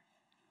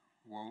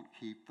won't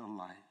keep the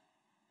light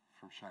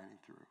from shining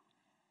through?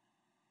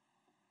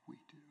 We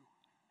do.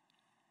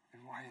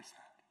 And why is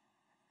that?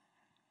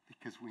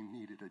 Because we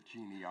needed a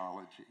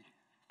genealogy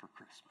for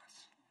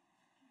Christmas.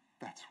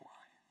 That's why.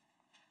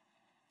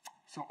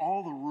 So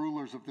all the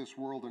rulers of this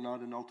world are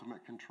not in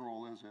ultimate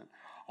control, is it?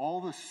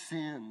 All the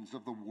sins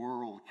of the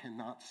world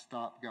cannot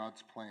stop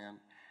God's plan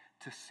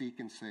to seek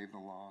and save the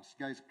lost.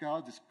 Guys,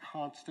 God is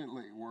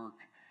constantly at work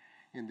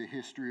in the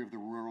history of the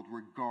world,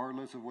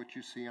 regardless of what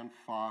you see on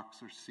Fox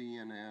or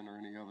CNN or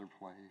any other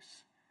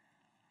place.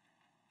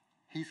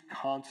 He's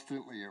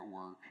constantly at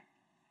work.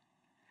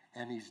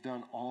 And he's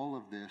done all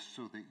of this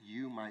so that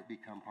you might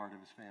become part of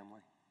his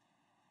family.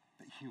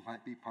 That you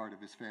might be part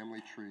of his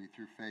family tree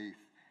through faith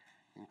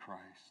in Christ.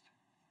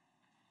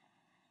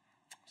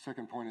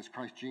 Second point is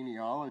Christ's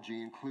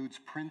genealogy includes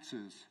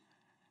princes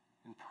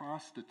and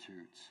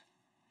prostitutes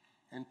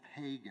and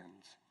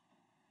pagans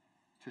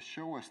to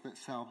show us that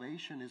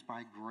salvation is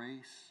by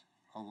grace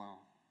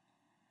alone.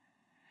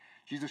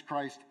 Jesus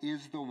Christ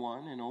is the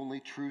one and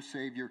only true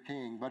Savior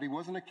King, but he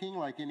wasn't a king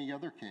like any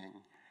other king.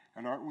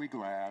 And aren't we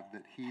glad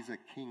that he's a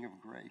king of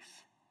grace,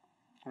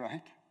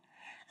 right?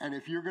 And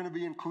if you're going to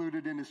be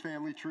included in his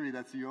family tree,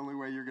 that's the only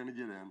way you're going to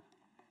get in.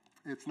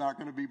 It's not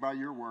going to be by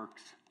your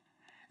works.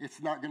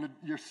 It's not going to,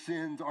 your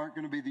sins aren't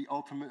going to be the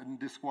ultimate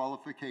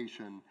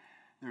disqualification.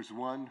 There's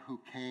one who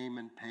came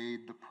and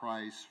paid the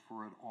price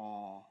for it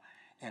all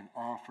and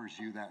offers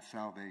you that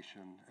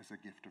salvation as a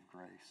gift of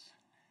grace.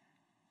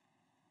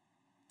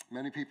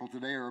 Many people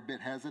today are a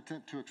bit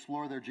hesitant to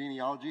explore their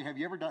genealogy.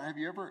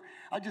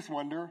 I just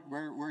wonder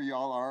where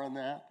y'all are on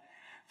that.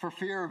 For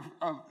fear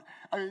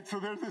so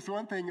there's this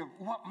one thing of,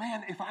 well,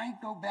 man, if I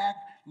go back,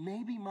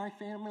 maybe my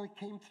family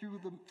came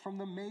from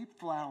the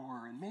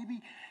Mayflower, and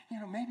maybe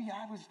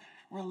I was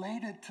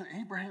related to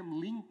Abraham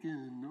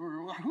Lincoln,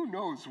 or who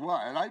knows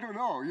what. I don't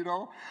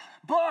know.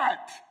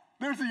 But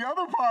there's the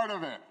other part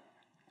of it.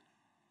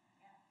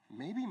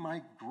 Maybe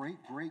my great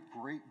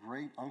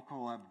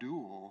Uncle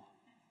Abdul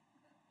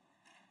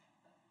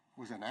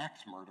was an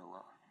axe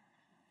murderer.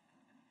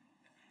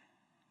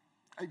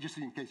 Just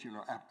in case you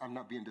know, I'm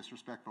not being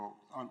disrespectful.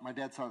 My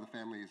dad's side of the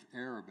family is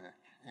Arabic,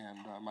 and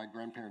my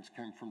grandparents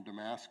came from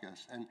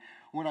Damascus. And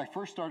when I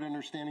first started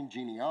understanding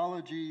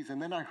genealogies,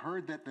 and then I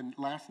heard that the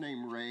last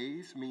name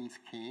Reyes means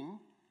king,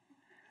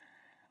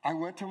 I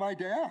went to my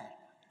dad.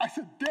 I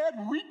said, Dad,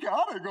 we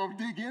gotta go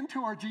dig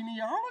into our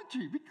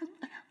genealogy because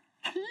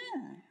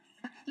king,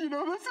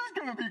 this is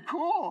gonna be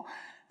cool.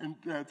 And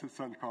Dad said,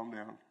 son, calm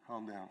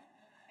down.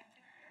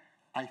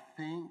 I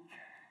think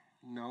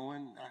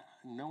knowing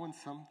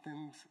some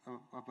things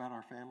about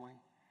our family,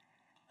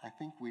 I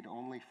think we'd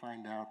only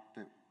find out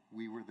that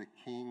we were the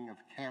king of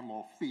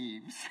camel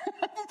thieves.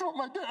 That's what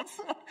my dad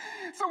said.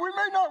 So we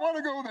may not want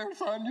to go there,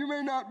 son. You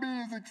may not be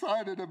as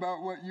excited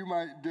about what you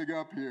might dig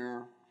up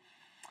here.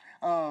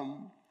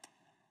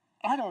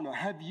 I don't know.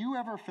 Have you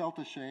ever felt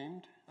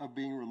ashamed of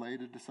being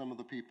related to some of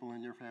the people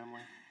in your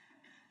family?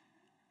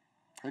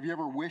 Have you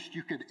ever wished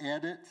you could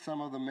edit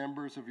some of the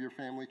members of your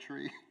family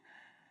tree?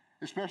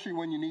 Especially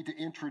when you need to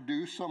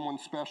introduce someone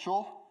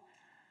special.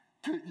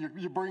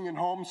 You're bringing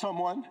home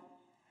someone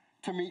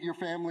to meet your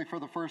family for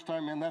the first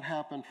time, and that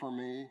happened for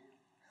me.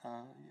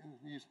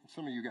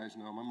 Some of you guys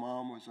know my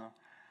mom was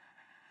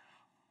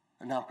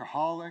an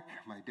alcoholic.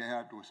 My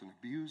dad was an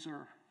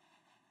abuser.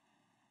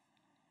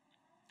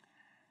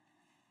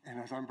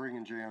 And as I'm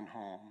bringing Jan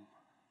home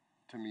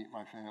to meet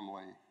my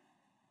family,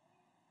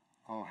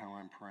 oh, how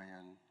I'm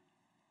praying.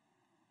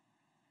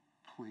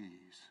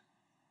 Please,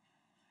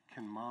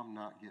 can Mom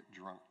not get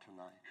drunk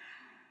tonight?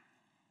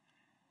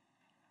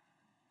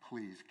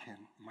 Please, can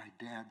my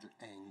dad's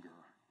anger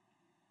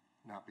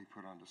not be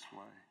put on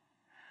display?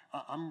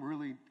 I'm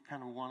really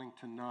kind of wanting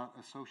to not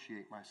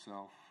associate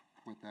myself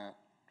with that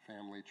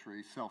family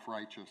tree,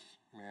 self-righteous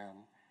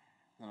man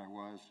that I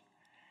was.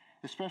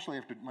 Especially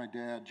after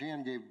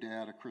Jan gave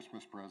Dad a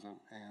Christmas present,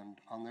 and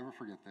I'll never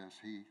forget this.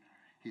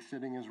 He's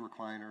sitting in his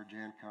recliner,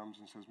 Jan comes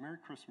and says, Merry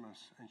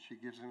Christmas, and she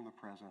gives him the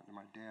present, and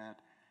my dad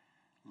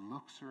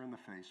looks her in the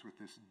face with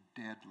this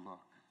dead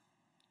look,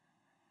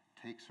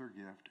 takes her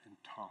gift and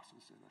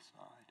tosses it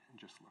aside and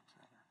just looks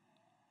at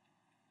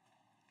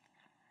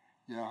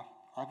her. Yeah,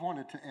 I've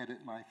wanted to edit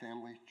my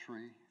family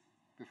tree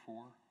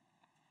before.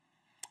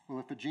 Well,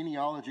 if a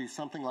genealogy is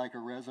something like a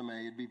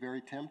resume, it'd be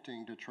very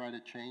tempting to try to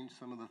change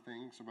some of the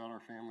things about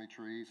our family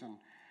trees and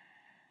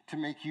to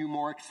make you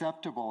more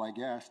acceptable, I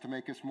guess, to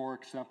make us more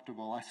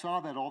acceptable. I saw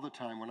that all the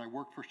time. When I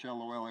worked for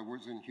Shell Oil, I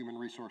was in human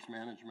resource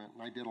management,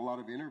 and I did a lot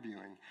of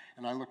interviewing,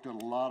 and I looked at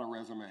a lot of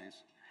resumes.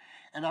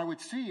 And I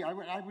would see,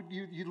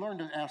 you'd learn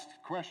to ask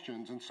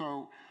questions, and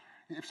so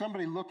if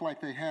somebody looked like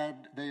they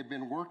had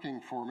been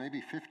working for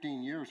maybe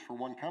 15 years for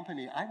one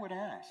company, I would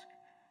ask,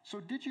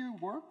 so did you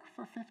work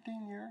for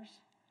 15 years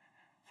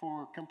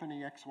for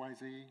company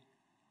XYZ?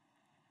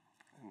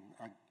 And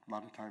a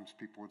lot of times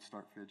people would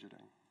start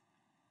fidgeting.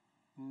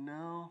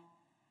 No.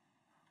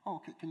 Oh,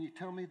 okay. Can you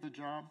tell me the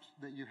jobs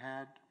that you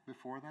had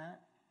before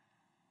that?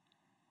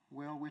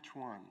 Well, which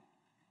one?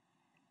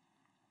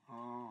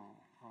 Oh,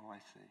 I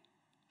see.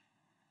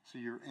 So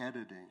you're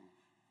editing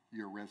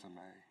your resume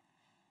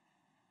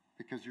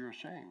because you're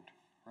ashamed,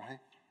 right?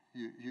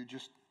 You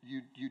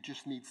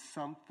just need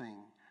something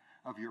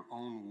of your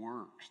own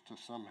works to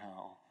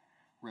somehow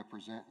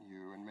represent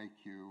you and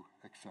make you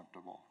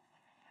acceptable.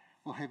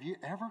 Well, have you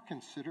ever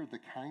considered the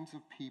kinds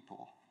of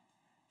people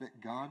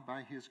that God,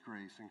 by his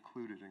grace,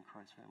 included in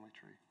Christ's family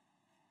tree?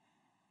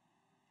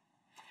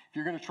 If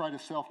you're going to try to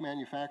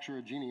self-manufacture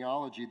a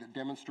genealogy that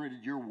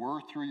demonstrated your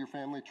worth through your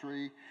family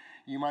tree,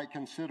 you might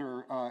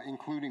consider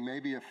including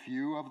maybe a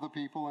few of the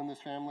people in this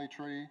family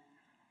tree,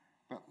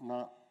 but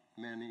not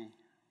many,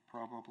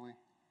 probably.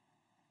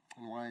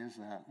 And why is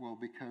that? Well,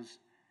 because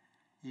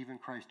even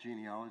Christ's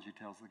genealogy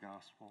tells the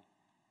gospel.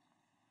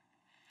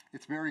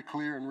 It's very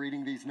clear in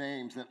reading these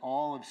names that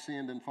all have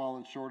sinned and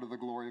fallen short of the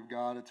glory of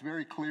God. It's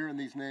very clear in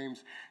these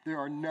names there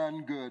are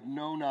none good,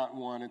 no, not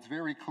one. It's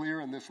very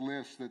clear in this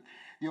list that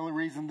the only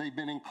reason they've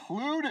been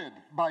included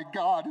by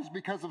God is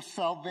because of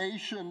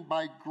salvation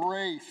by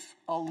grace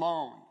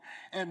alone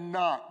and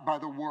not by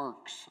the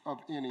works of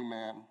any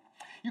man.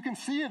 You can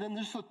see it in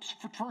the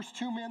first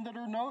two men that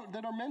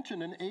are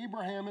mentioned, in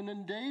Abraham and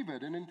in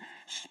David. And in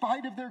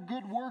spite of their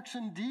good works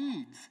and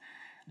deeds,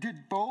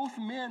 did both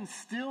men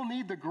still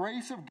need the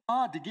grace of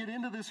God to get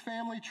into this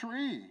family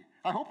tree?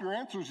 I hope your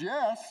answer is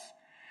yes.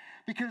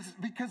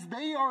 Because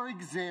they are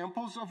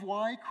examples of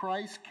why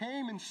Christ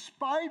came in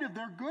spite of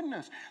their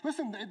goodness.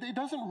 Listen, it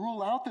doesn't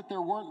rule out that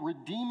there weren't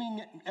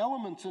redeeming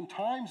elements and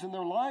times in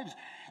their lives.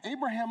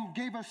 Abraham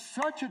gave us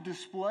such a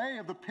display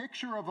of the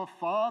picture of a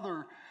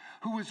father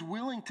who was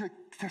willing to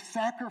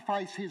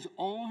sacrifice his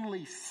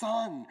only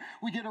son.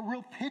 We get a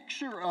real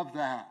picture of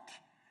that.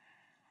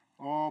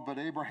 Oh, but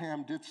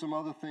Abraham did some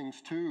other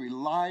things too. He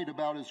lied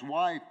about his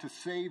wife to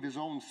save his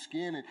own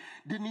skin and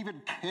didn't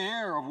even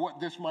care of what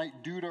this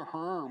might do to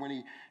her when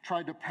he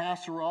tried to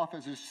pass her off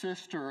as his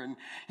sister. And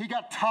he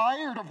got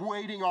tired of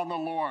waiting on the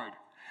Lord.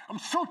 I'm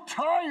so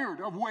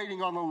tired of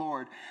waiting on the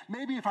Lord.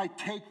 Maybe if I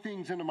take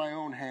things into my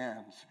own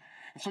hands.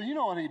 And so you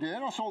know what he did.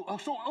 So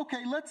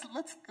okay, let's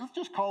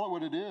just call it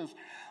what it is.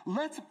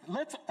 Let's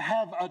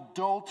have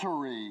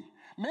adultery.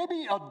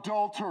 Maybe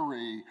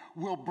adultery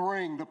will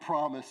bring the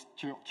promised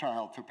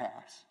child to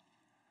pass.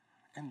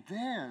 And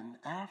then,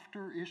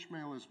 after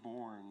Ishmael is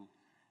born,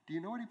 do you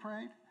know what he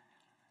prayed?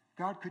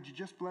 God, could you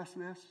just bless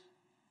this?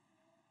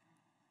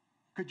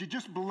 Could you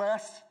just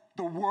bless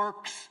the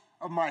works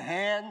of my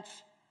hands?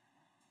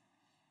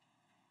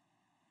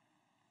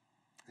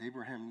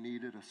 Abraham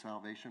needed a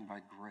salvation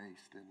by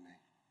grace, didn't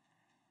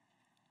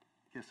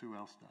he? Guess who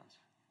else does?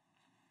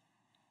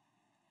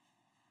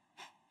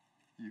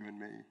 You and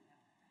me.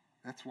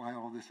 That's why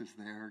all this is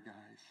there,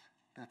 guys.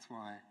 That's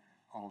why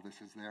all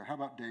this is there. How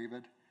about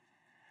David?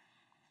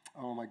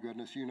 Oh, my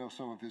goodness. You know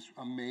some of his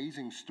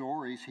amazing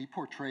stories. He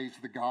portrays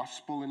the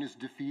gospel in his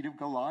defeat of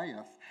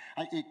Goliath.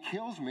 It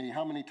kills me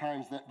how many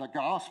times that the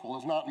gospel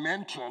is not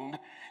mentioned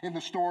in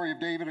the story of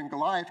David and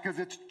Goliath, because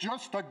it's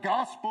just a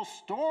gospel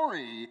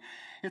story.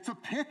 It's a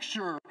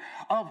picture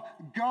of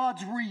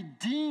God's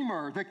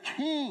Redeemer, the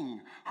King,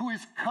 who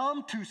has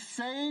come to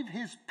save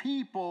his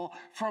people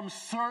from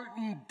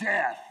certain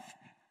death.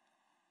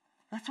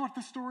 That's what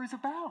the story's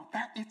about.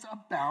 It's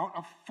about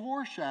a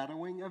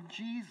foreshadowing of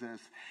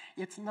Jesus.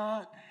 It's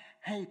not,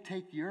 hey,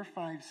 take your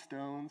 5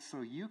 stones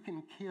so you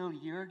can kill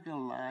your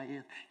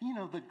Goliath. You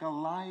know, the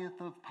Goliath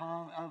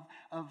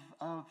of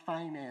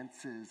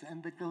finances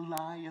and the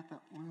Goliath of...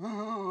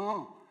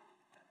 Whoa.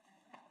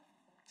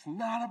 It's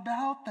not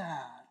about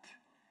that.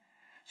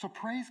 So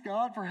praise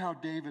God for how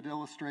David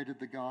illustrated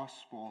the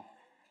gospel.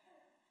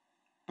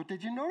 But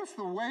did you notice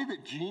the way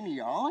that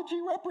genealogy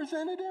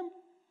represented him?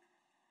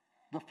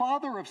 The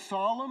father of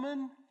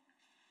Solomon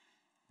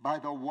by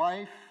the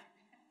wife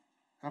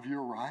of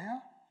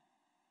Uriah.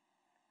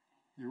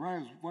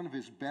 Uriah was one of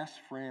his best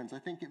friends. I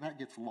think that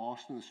gets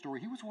lost in the story.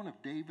 He was one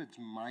of David's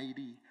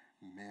mighty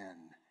men.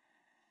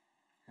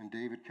 And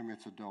David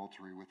commits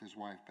adultery with his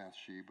wife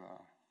Bathsheba.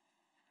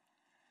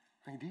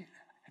 I mean,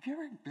 have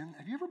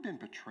you ever been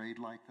betrayed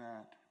like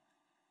that?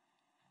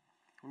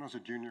 When I was a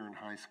junior in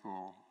high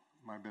school,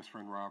 my best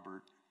friend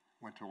Robert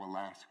went to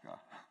Alaska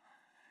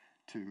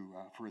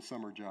for a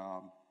summer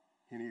job.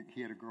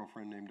 He had a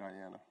girlfriend named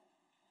Diana.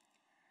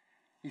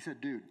 He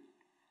said, dude,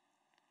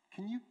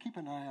 can you keep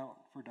an eye out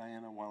for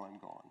Diana while I'm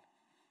gone?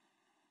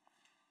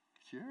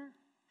 Sure.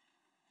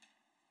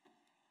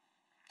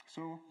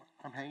 So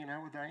I'm hanging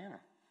out with Diana.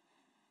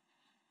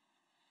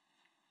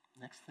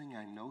 Next thing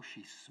I know,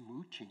 she's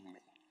smooching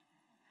me.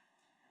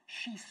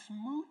 She's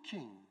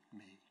smooching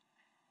me.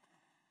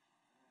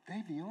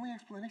 Dave, the only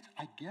explanation,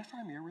 I guess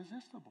I'm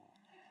irresistible.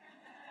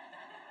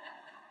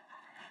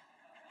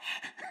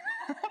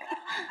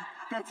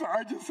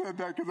 I just said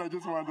that because I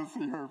just wanted to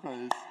see her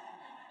face.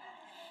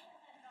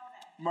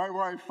 My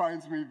wife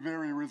finds me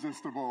very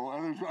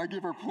resistible. I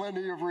give her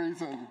plenty of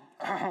reason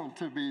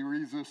to be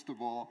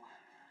resistible.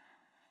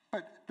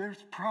 But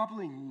there's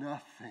probably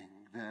nothing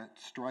that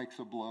strikes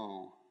a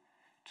blow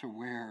to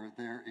where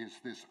there is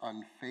this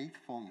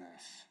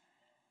unfaithfulness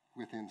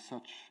within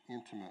such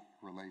intimate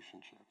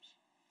relationships.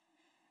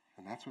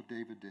 And that's what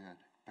David did.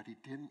 But he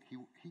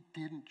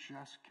didn't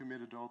just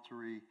commit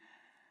adultery.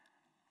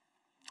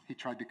 He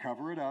tried to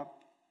cover it up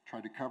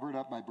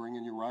by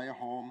bringing Uriah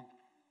home.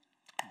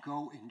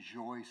 Go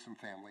enjoy some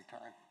family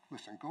time.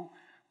 Listen, go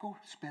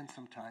spend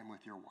some time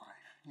with your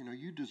wife. You know,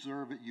 you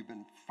deserve it. You've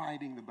been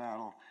fighting the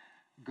battle.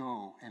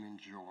 Go and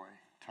enjoy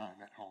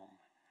time at home.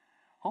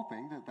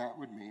 Hoping that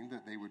would mean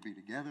that they would be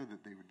together,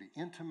 that they would be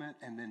intimate,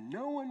 and then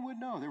no one would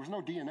know. There was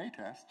no DNA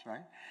test,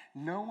 right?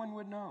 No one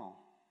would know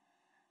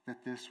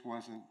that this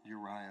wasn't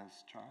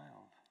Uriah's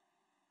child.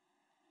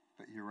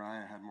 But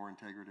Uriah had more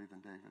integrity than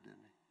David, didn't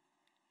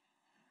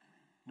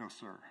he? No,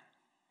 sir.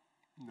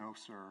 No,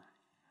 sir.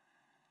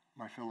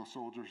 My fellow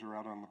soldiers are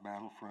out on the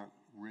battlefront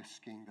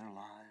risking their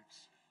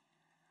lives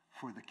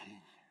for the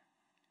king.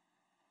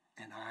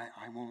 And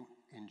I won't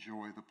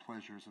enjoy the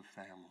pleasures of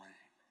family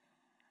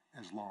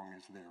as long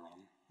as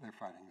they're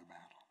fighting the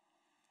battle.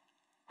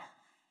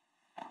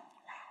 Wow.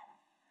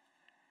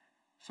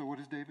 So what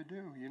does David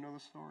do? You know the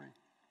story.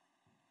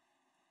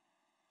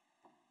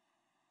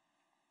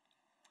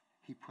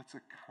 He puts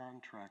a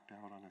contract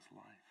out on his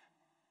life.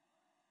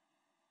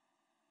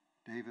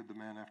 David, the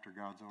man after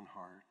God's own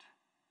heart,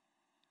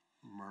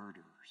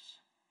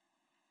 murders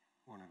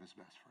one of his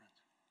best friends.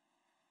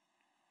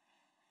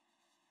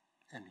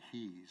 And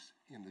he's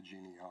in the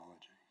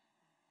genealogy.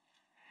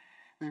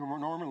 They were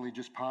normally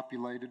just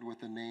populated with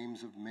the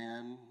names of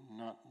men,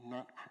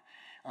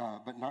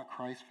 but not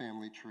Christ's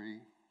family tree.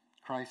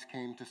 Christ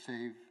came to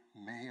save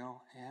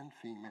male and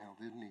female,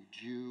 didn't he?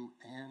 Jew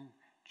and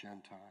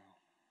Gentile.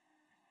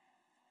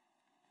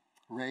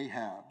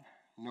 Rahab,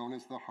 known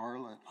as the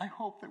harlot. I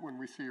hope that when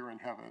we see her in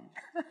heaven,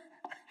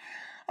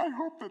 I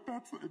hope that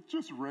it's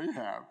just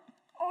Rahab.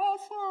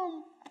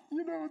 Awesome!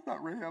 You know, it's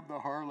not Rahab the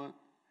harlot.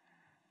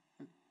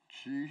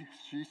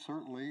 She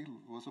certainly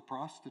was a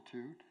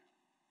prostitute.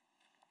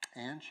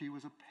 And she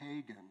was a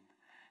pagan.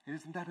 And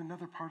isn't that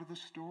another part of the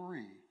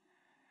story?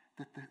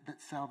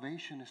 That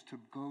salvation is to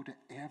go to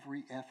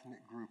every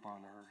ethnic group on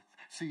earth.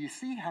 So you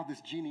see how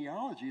this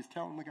genealogy is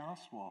telling the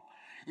gospel.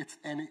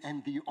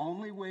 And the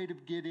only way to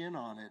get in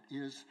on it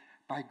is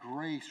by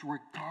grace,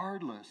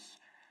 regardless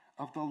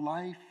of the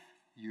life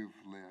you've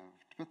lived.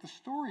 But the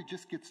story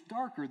just gets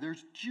darker.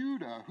 There's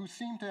Judah, who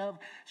seemed to have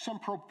some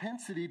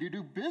propensity to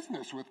do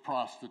business with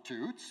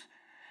prostitutes,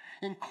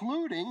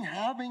 including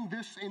having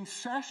this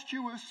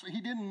incestuous,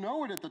 he didn't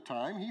know it at the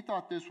time, he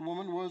thought this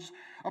woman was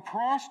a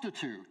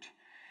prostitute.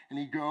 And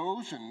he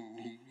goes and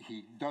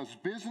he does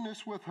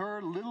business with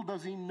her. Little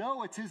does he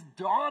know it's his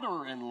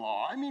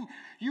daughter-in-law. I mean,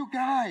 you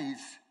guys,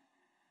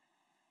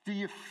 do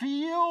you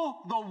feel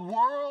the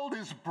world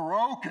is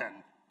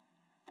broken?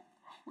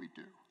 We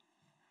do.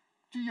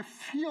 Do you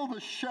feel the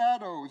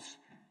shadows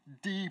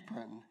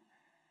deepen?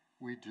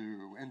 We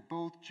do. And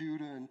both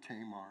Judah and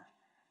Tamar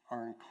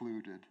are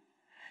included.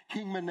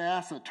 King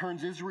Manasseh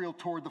turns Israel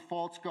toward the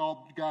false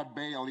god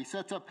Baal. He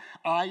sets up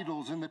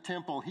idols in the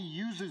temple. He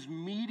uses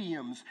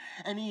mediums,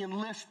 and he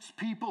enlists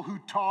people who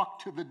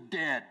talk to the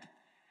dead.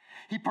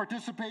 He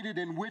participated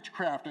in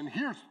witchcraft, and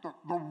here's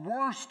the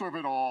worst of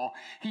it all.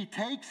 He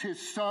takes his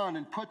son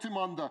and puts him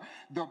on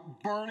the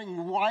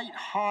burning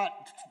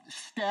white-hot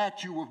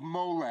statue of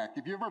Molech.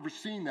 If you've ever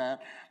seen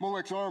that,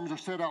 Molech's arms are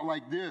set out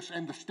like this,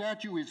 and the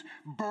statue is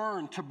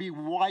burned to be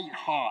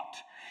white-hot.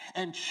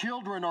 And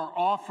children are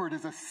offered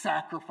as a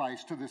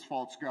sacrifice to this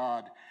false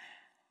god.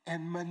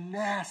 And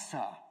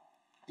Manasseh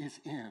is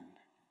in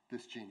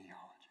this genealogy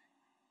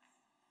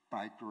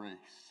by grace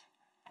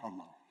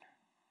alone.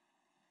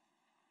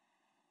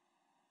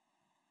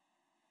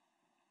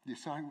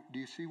 Do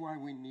you see why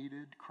we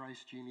needed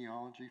Christ's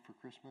genealogy for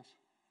Christmas?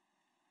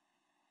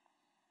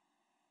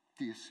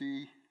 Do you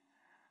see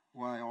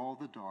why all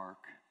the dark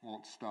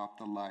won't stop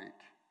the light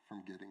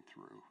from getting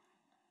through?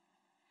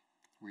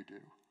 We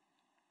do.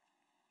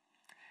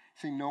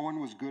 See, no one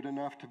was good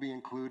enough to be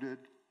included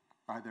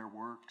by their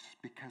works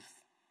because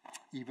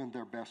even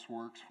their best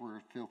works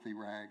were filthy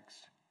rags.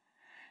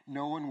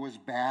 No one was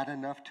bad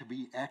enough to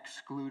be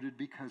excluded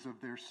because of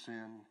their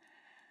sin,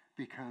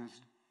 because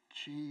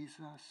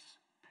Jesus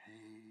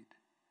paid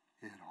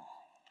it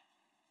all.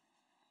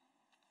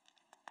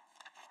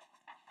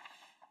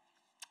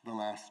 The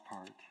last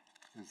part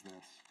is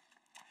this.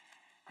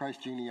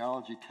 Christ's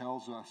genealogy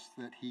tells us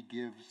that he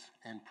gives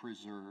and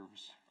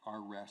preserves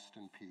our rest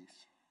and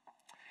peace.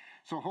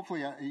 So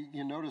hopefully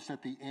you notice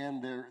at the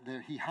end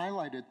there he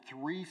highlighted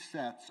 3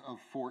 sets of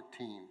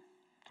 14.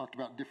 Talked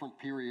about different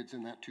periods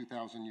in that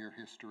 2,000-year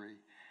history.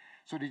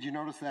 So did you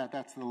notice that?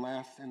 That's in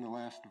the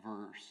last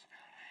verse.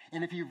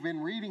 And if you've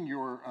been reading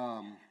your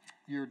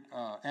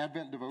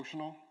Advent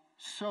devotional,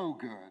 so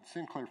good.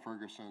 Sinclair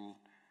Ferguson.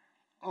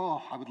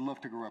 Oh, I would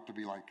love to grow up to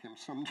be like him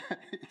someday.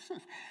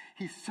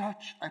 He's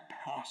such a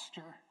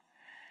pastor.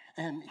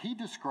 And he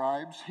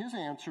describes his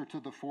answer to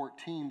the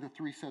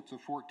 3 sets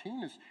of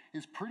 14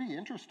 is pretty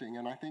interesting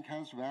and I think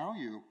has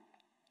value.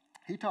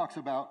 He talks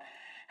about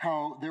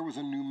how there was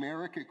a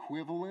numeric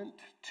equivalent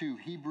to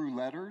Hebrew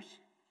letters,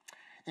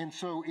 And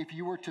so if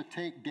you were to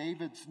take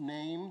David's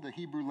name, the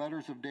Hebrew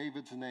letters of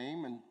David's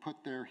name, and put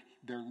their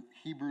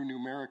Hebrew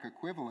numeric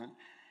equivalent,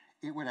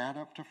 it would add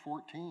up to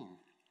 14.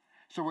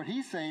 So what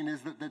he's saying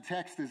is that the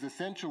text is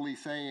essentially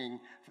saying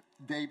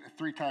David,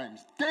 3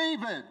 times,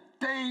 David,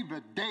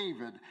 David,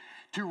 David,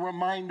 to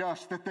remind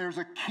us that there's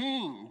a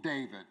King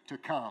David to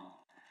come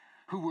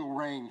who will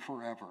reign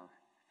forever.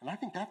 And I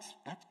think that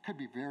could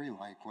be very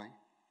likely.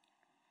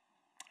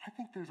 I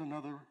think there's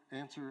another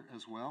answer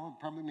as well,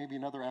 probably maybe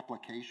another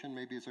application,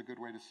 maybe is a good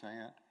way to say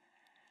it.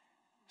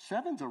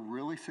 7's a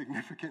really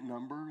significant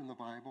number in the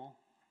Bible.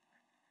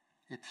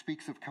 It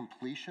speaks of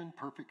completion,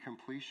 perfect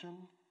completion.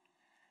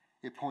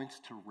 It points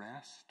to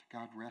rest.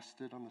 God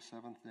rested on the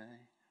 7th day.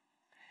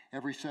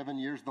 Every 7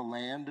 years, the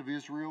land of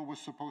Israel was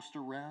supposed to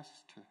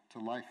rest, to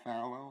lie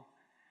fallow.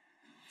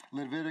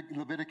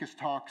 Leviticus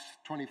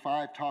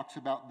 25 talks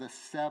about the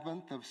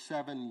 7th of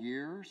 7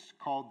 years,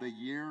 called the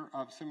year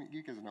of,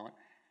 you guys know it,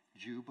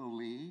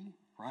 Jubilee,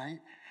 right?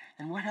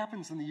 And what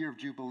happens in the year of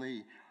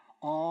Jubilee?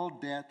 All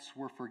debts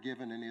were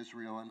forgiven in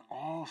Israel, and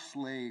all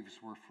slaves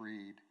were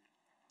freed.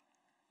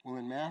 Well,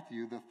 in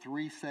Matthew, the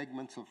 3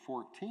 segments of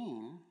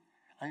 14,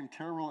 I am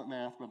terrible at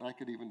math, but I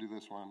could even do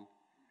this one,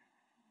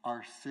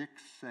 are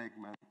 6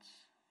 segments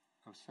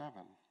of 7.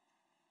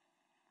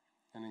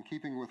 And in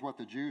keeping with what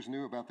the Jews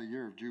knew about the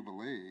year of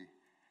Jubilee,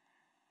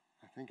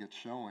 I think it's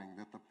showing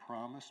that the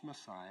promised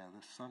Messiah,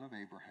 the son of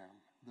Abraham,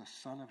 the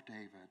son of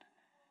David,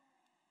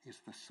 is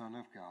the Son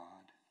of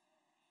God,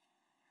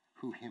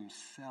 who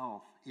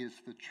himself is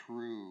the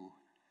true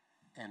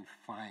and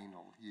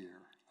final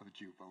year of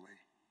Jubilee.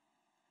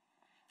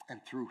 And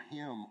through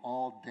him,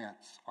 all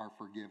debts are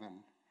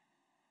forgiven.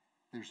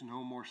 There's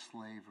no more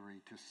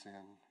slavery to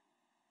sin.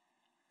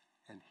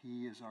 And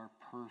he is our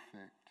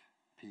perfect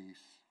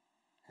peace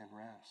and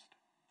rest.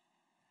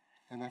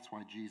 And that's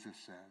why Jesus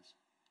says,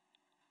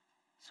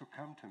 so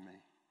come to me.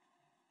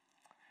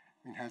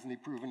 I mean, hasn't he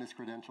proven his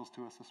credentials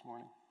to us this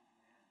morning?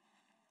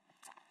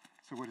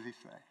 So what does he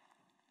say?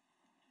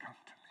 Come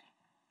to me,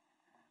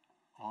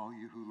 all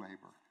you who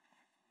labor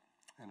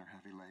and are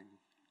heavy laden,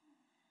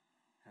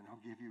 and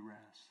I'll give you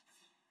rest.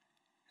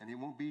 And it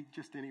won't be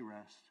just any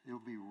rest. It'll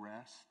be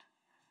rest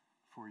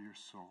for your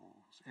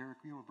souls. Eric,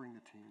 you want to bring the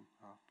team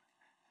up?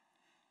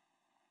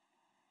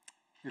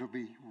 It'll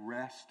be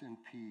rest and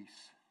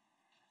peace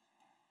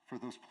for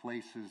those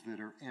places that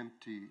are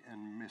empty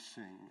and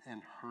missing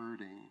and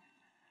hurting,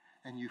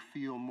 and you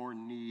feel more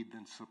need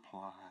than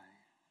supply.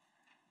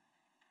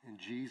 And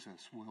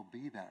Jesus will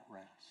be that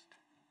rest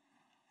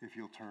if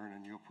you'll turn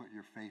and you'll put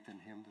your faith in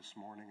him this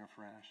morning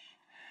afresh.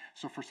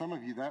 So for some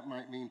of you, that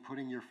might mean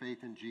putting your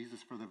faith in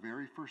Jesus for the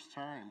very first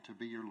time to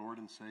be your Lord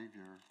and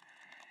Savior.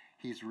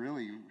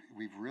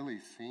 We've really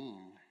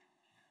seen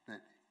that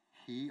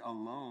he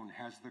alone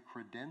has the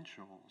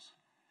credentials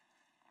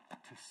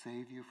to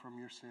save you from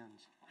your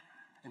sins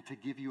and to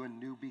give you a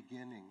new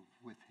beginning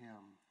with him.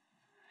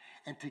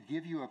 And to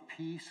give you a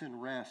peace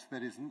and rest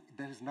that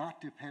is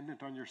not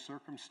dependent on your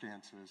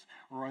circumstances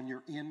or on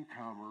your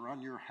income or on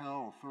your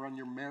health or on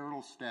your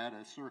marital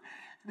status, or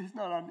it's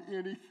not on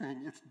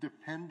anything. It's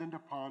dependent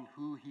upon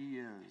who he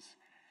is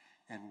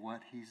and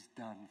what he's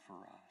done for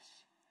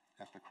us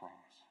at the cross.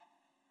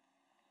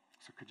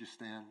 So could you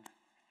stand?